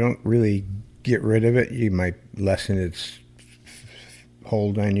 you don't really get rid of it. You might lessen its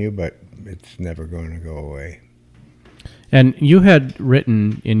hold on you, but it's never going to go away. And you had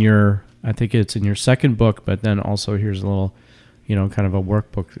written in I think it's in your second book, but then also here's a little, kind of a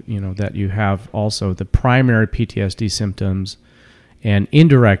workbook, that you have also the primary PTSD symptoms and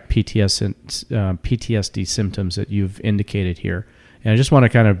indirect PTSD symptoms that you've indicated here. And I just want to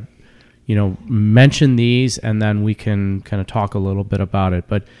kind of, mention these, and then we can kind of talk a little bit about it.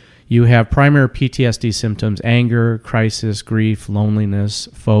 But you have primary PTSD symptoms: anger, crisis, grief, loneliness,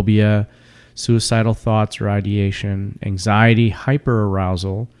 phobia, suicidal thoughts or ideation, anxiety,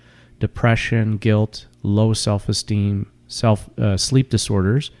 hyperarousal, depression, guilt, low self-esteem, sleep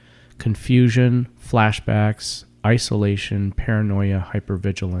disorders, confusion, flashbacks, isolation, paranoia,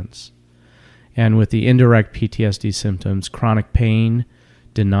 hypervigilance. And with the indirect PTSD symptoms, chronic pain,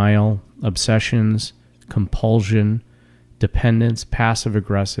 denial, obsessions, compulsion, dependence,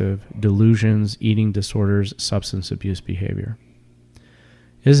 passive-aggressive, delusions, eating disorders, substance abuse behavior.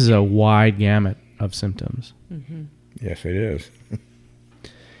 This is a wide gamut of symptoms. Mm-hmm. Yes, it is.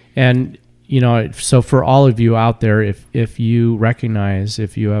 And, so for all of you out there, if you recognize,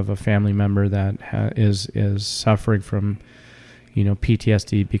 if you have a family member that is suffering from,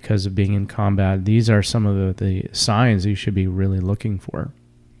 PTSD because of being in combat, these are some of the signs you should be really looking for.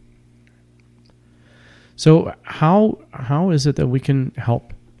 So how is it that we can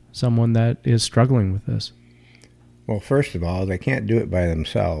help someone that is struggling with this? Well, first of all, they can't do it by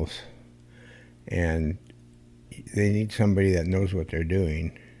themselves, and they need somebody that knows what they're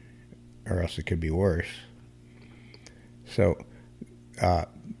doing, or else it could be worse. So the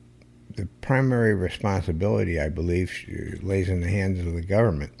primary responsibility, I believe, lays in the hands of the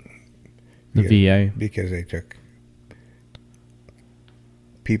government. The VA. Because they took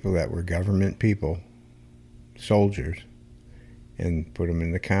people that were government people, soldiers, and put them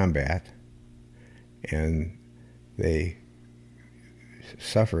into combat, and they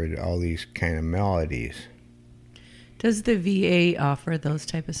suffered all these kind of maladies. Does the VA offer those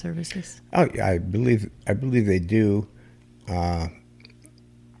type of services? Oh, I believe they do.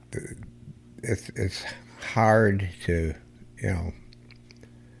 It's hard to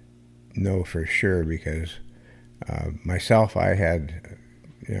know for sure, because myself, I had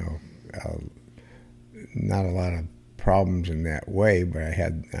not a lot of problems in that way, but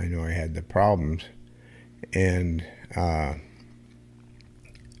I know I had the problems, and I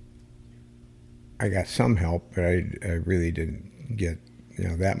got some help, but I really didn't get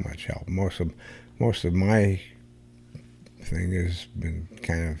that much help. Most of my thing has been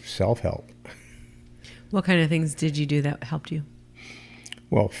kind of self-help. What kind of things did you do that helped you?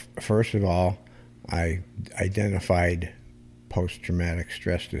 Well, first of all, I identified post-traumatic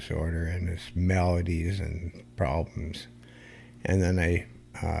stress disorder and its maladies and problems, and then I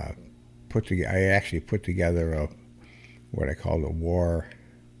actually put together what I called a war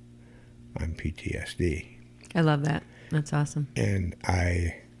on PTSD. I love that. That's awesome. And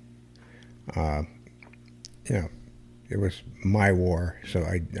it was my war, so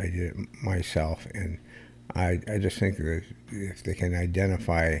I did it myself, and I just think that if they can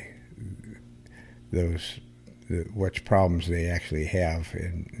identify which problems they actually have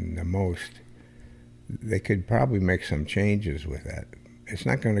in the most, they could probably make some changes with that. It's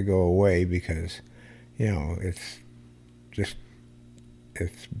not going to go away because, it's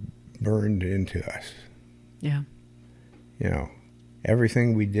burned into us. Yeah.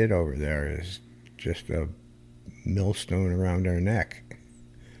 Everything we did over there is just a millstone around our neck.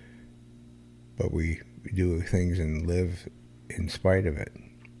 But we do things and live in spite of it.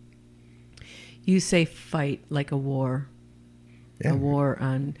 You say fight like a war. Yeah. A war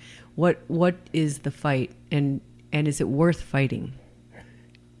on what is the fight, and is it worth fighting?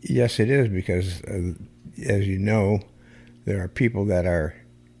 Yes, it is, because as you know, there are people that are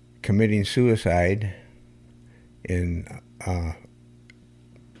committing suicide in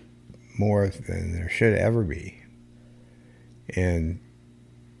more than there should ever be, and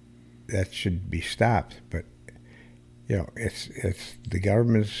that should be stopped. But it's the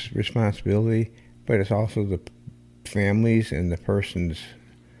government's responsibility, but it's also the families and the person's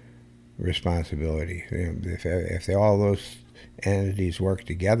responsibility. If all those entities work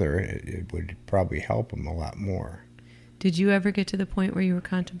together, it would probably help them a lot more. Did you ever get to the point where you were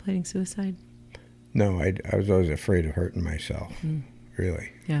contemplating suicide? No, I was always afraid of hurting myself,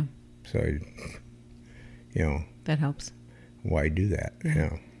 really. Yeah, So, that helps. why do that?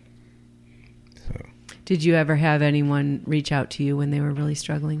 Yeah. So Did you ever have anyone reach out to you when they were really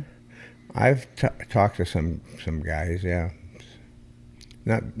struggling? I've talked to some guys, yeah.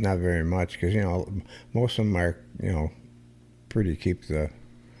 Not very much, because most of them are pretty keep the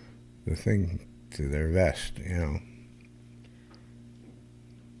thing to their vest.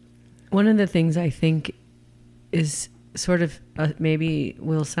 One of the things I think is sort of maybe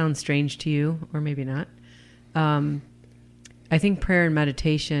will sound strange to you, or maybe not. I think prayer and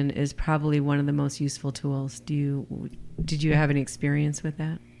meditation is probably one of the most useful tools. Did you have any experience with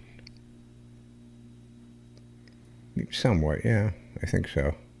that? Somewhat, yeah. I think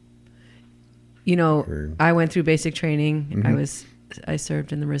so. I went through basic training. I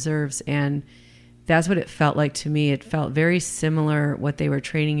served in the reserves, and that's what it felt like to me. It felt very similar. What they were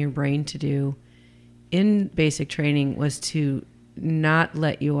training your brain to do in basic training was to not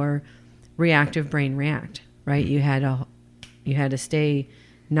let your reactive brain react, right? You had to stay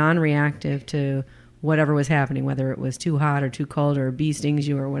non-reactive to whatever was happening, whether it was too hot or too cold or a bee stings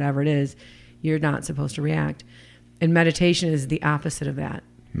you or whatever it is. You're not supposed to react. And meditation is the opposite of that.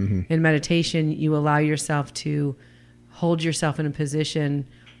 In meditation, you allow yourself to hold yourself in a position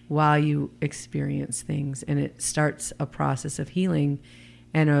while you experience things, and it starts a process of healing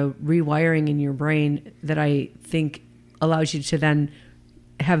and a rewiring in your brain that I think allows you to then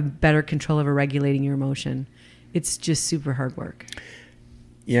have better control over regulating your emotion. It's just super hard work.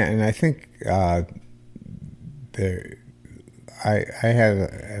 Yeah, and I think I have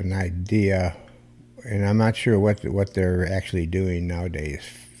an idea, and I'm not sure what they're actually doing nowadays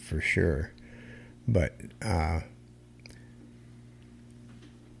for sure, but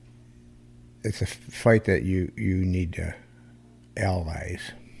it's a fight that you need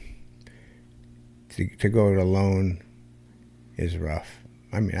allies. To go it alone is rough.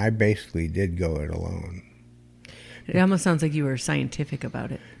 I mean, I basically did go it alone. It almost sounds like you were scientific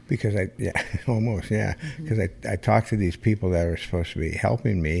about it. Because almost, yeah. Because I talked to these people that were supposed to be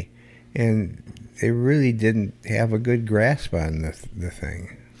helping me, and they really didn't have a good grasp on the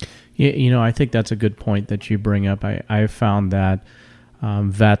thing. Yeah, I think that's a good point that you bring up. I've found that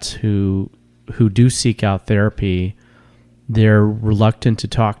vets who do seek out therapy, they're reluctant to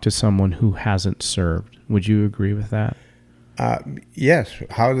talk to someone who hasn't served. Would you agree with that? Yes.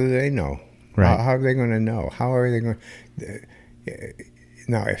 How do they know? Right. How are they going to know? How are they going to...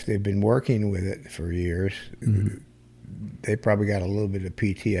 Now, if they've been working with it for years, they probably got a little bit of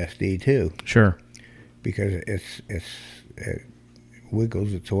PTSD too. Sure. Because it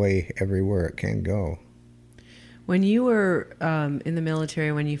wiggles its way everywhere it can go. When you were in the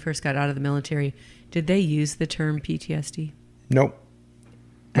military, when you first got out of the military, did they use the term PTSD? Nope.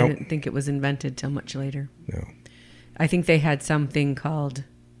 I didn't think it was invented till much later. No. I think they had something called...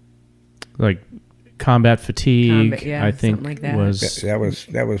 Like combat fatigue, I think something like that.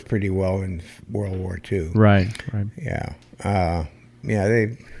 That was pretty well in World War II. Right. Yeah.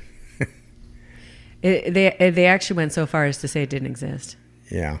 They actually went so far as to say it didn't exist.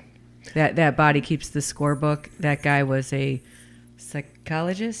 Yeah. That body keeps the scorebook. That guy was a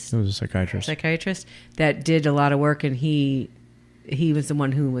psychologist. It was a psychiatrist that did a lot of work, and he was the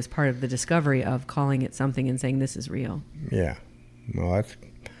one who was part of the discovery of calling it something and saying this is real. Yeah. Well,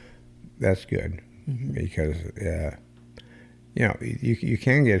 that's good because you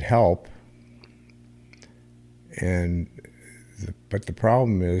can get help, but the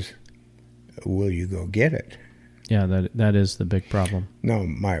problem is, will you go get it? Yeah, that is the big problem. No,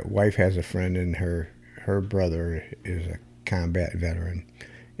 my wife has a friend, and her brother is a combat veteran,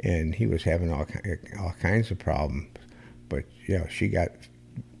 and he was having all kinds of problems. But she got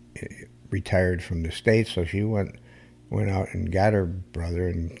retired from the States, so she went out and got her brother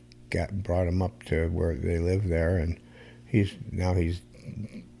and brought him up to where they live there, and he's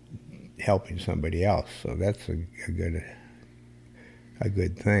helping somebody else. So that's a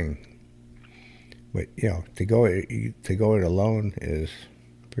good thing. But to go it alone is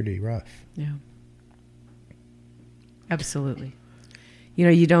pretty rough. Yeah. Absolutely.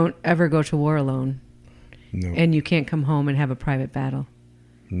 You don't ever go to war alone. No. And you can't come home and have a private battle.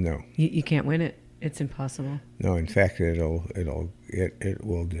 No. You can't win it. It's impossible. No, in fact, it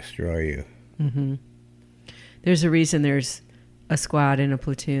will destroy you. Mm-hmm. There's a reason there's a squad and a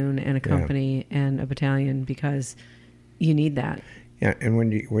platoon and a company and a battalion, because you need that. Yeah, and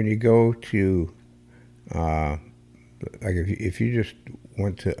when you go to, like if you just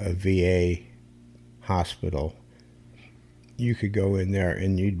went to a VA hospital, you could go in there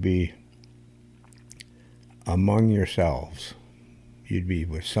and you'd be among yourselves. You'd be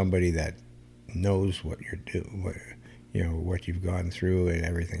with somebody that knows what what you've gone through and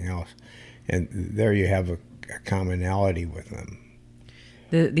everything else. And there you have a commonality with them.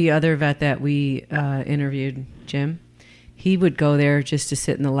 The other vet that we interviewed, Jim, he would go there just to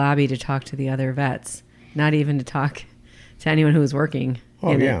sit in the lobby to talk to the other vets, not even to talk to anyone who was working.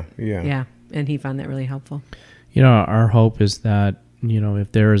 Oh, yeah. Yeah, and he found that really helpful. Our hope is that,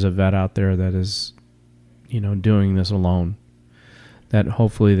 if there is a vet out there that is, doing this alone, that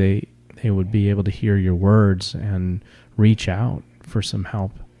hopefully they would be able to hear your words and reach out for some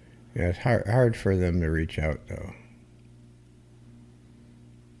help. Yeah, it's hard for them to reach out, though.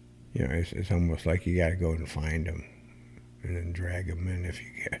 It's almost like you got to go and find them and then drag them in if you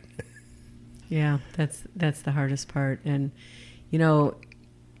can. Yeah, that's the hardest part. And,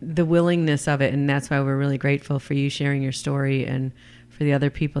 the willingness of it, and that's why we're really grateful for you sharing your story and for the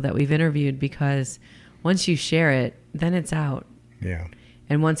other people that we've interviewed, because once you share it, then it's out. Yeah.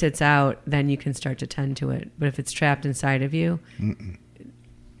 And once it's out, then you can start to tend to it. But if it's trapped inside of you,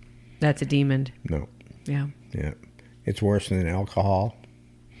 that's a demon. No. Yeah. Yeah. It's worse than alcohol.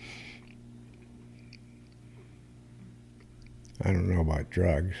 I don't know about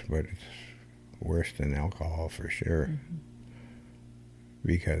drugs, but it's worse than alcohol for sure. Mm-hmm.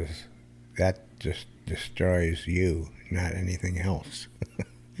 Because that just destroys you, not anything else.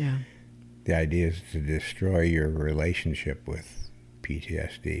 Yeah. The idea is to destroy your relationship with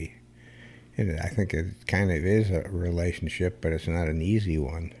PTSD. And I think it kind of is a relationship, but it's not an easy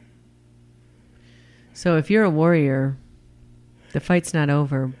one. So if you're a warrior, the fight's not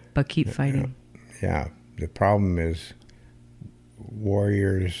over, but keep fighting. Yeah. The problem is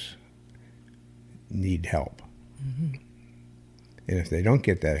warriors need help. Mm-hmm. And if they don't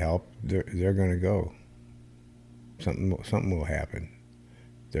get that help, they're going to go. Something will happen.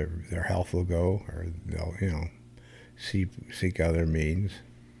 Their health will go, or they'll seek other means.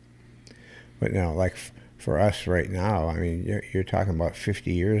 But now, like for us right now, I mean, you're talking about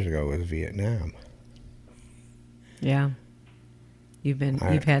 50 years ago was Vietnam. Yeah. You've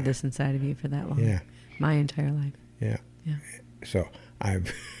had this inside of you for that long. Yeah. My entire life. Yeah. Yeah. So I'm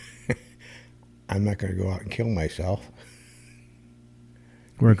not going to go out and kill myself.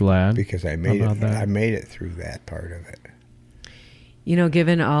 We're glad because I made it. I made it through that part of it.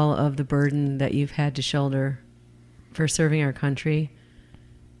 Given all of the burden that you've had to shoulder for serving our country,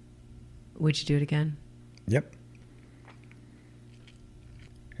 would you do it again? Yep.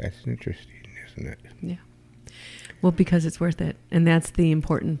 That's interesting, isn't it? Yeah. Well, because it's worth it. And that's the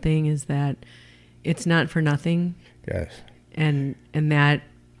important thing, is that it's not for nothing. Yes. And that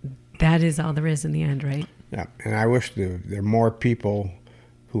is all there is in the end, right? Yeah. And I wish there are more people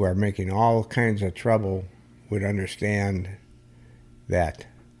who are making all kinds of trouble would understand that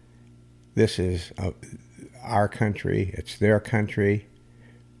this is our country, it's their country.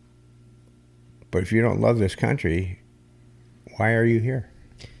 But if you don't love this country, why are you here?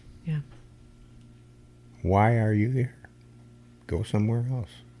 Yeah. Why are you here? Go somewhere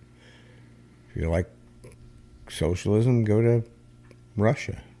else. If you like socialism, go to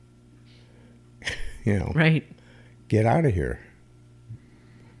Russia. Right. Get out of here.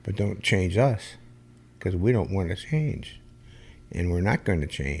 But don't change us, because we don't want to change. And we're not going to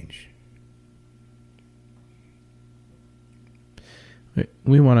change.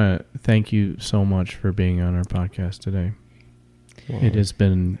 We want to thank you so much for being on our podcast today. Well, it has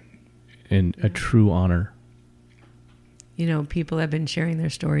been a true honor. People have been sharing their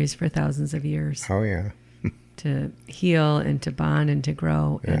stories for thousands of years. Oh, yeah. To heal and to bond and to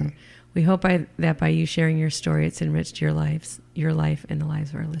grow. Yeah. And we hope that by you sharing your story, it's enriched your life and the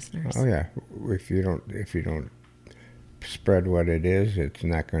lives of our listeners. Oh, yeah. If you don't spread what it is, it's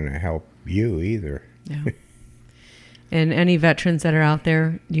not going to help you either. Yeah. And any veterans that are out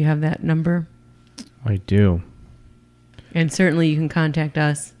there, do you have that number? I do. And certainly you can contact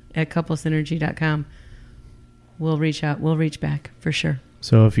us at couplesynergy.com. We'll reach out. We'll reach back for sure.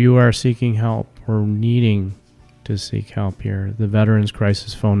 So if you are seeking help or needing to seek help here, the Veterans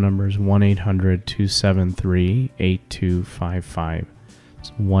Crisis phone number is 1-800-273-8255.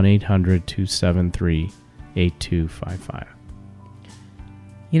 It's 1-800-273-8255.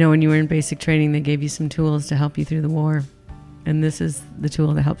 When you were in basic training, they gave you some tools to help you through the war. And this is the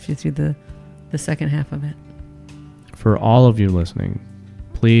tool that helps you through the second half of it. For all of you listening,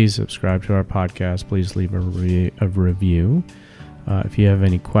 please subscribe to our podcast. Please leave a review. If you have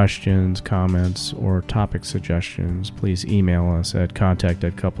any questions, comments, or topic suggestions, please email us at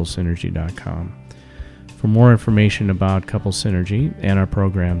contact@couplesynergy.com. For more information about Couple Synergy and our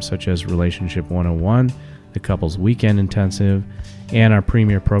programs such as Relationship 101, the Couples Weekend Intensive, and our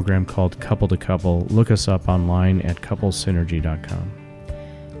premier program called Couple to Couple, look us up online at couplesynergy.com.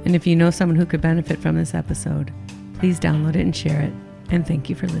 And if you know someone who could benefit from this episode, please download it and share it. And thank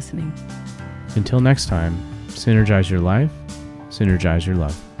you for listening. Until next time, synergize your life, synergize your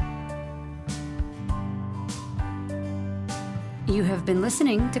love. You have been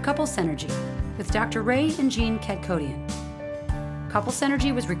listening to Couple Synergy with Dr. Ray and Jean Kadkodian. Couple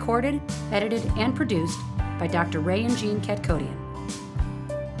Synergy was recorded, edited, and produced by Dr. Ray and Jean Kadkodian,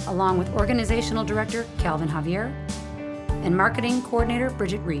 along with Organizational Director Calvin Javier and Marketing Coordinator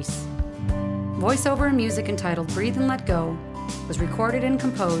Bridget Reese. Voiceover and music entitled Breathe and Let Go was recorded and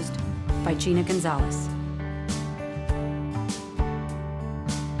composed by Gina Gonzalez.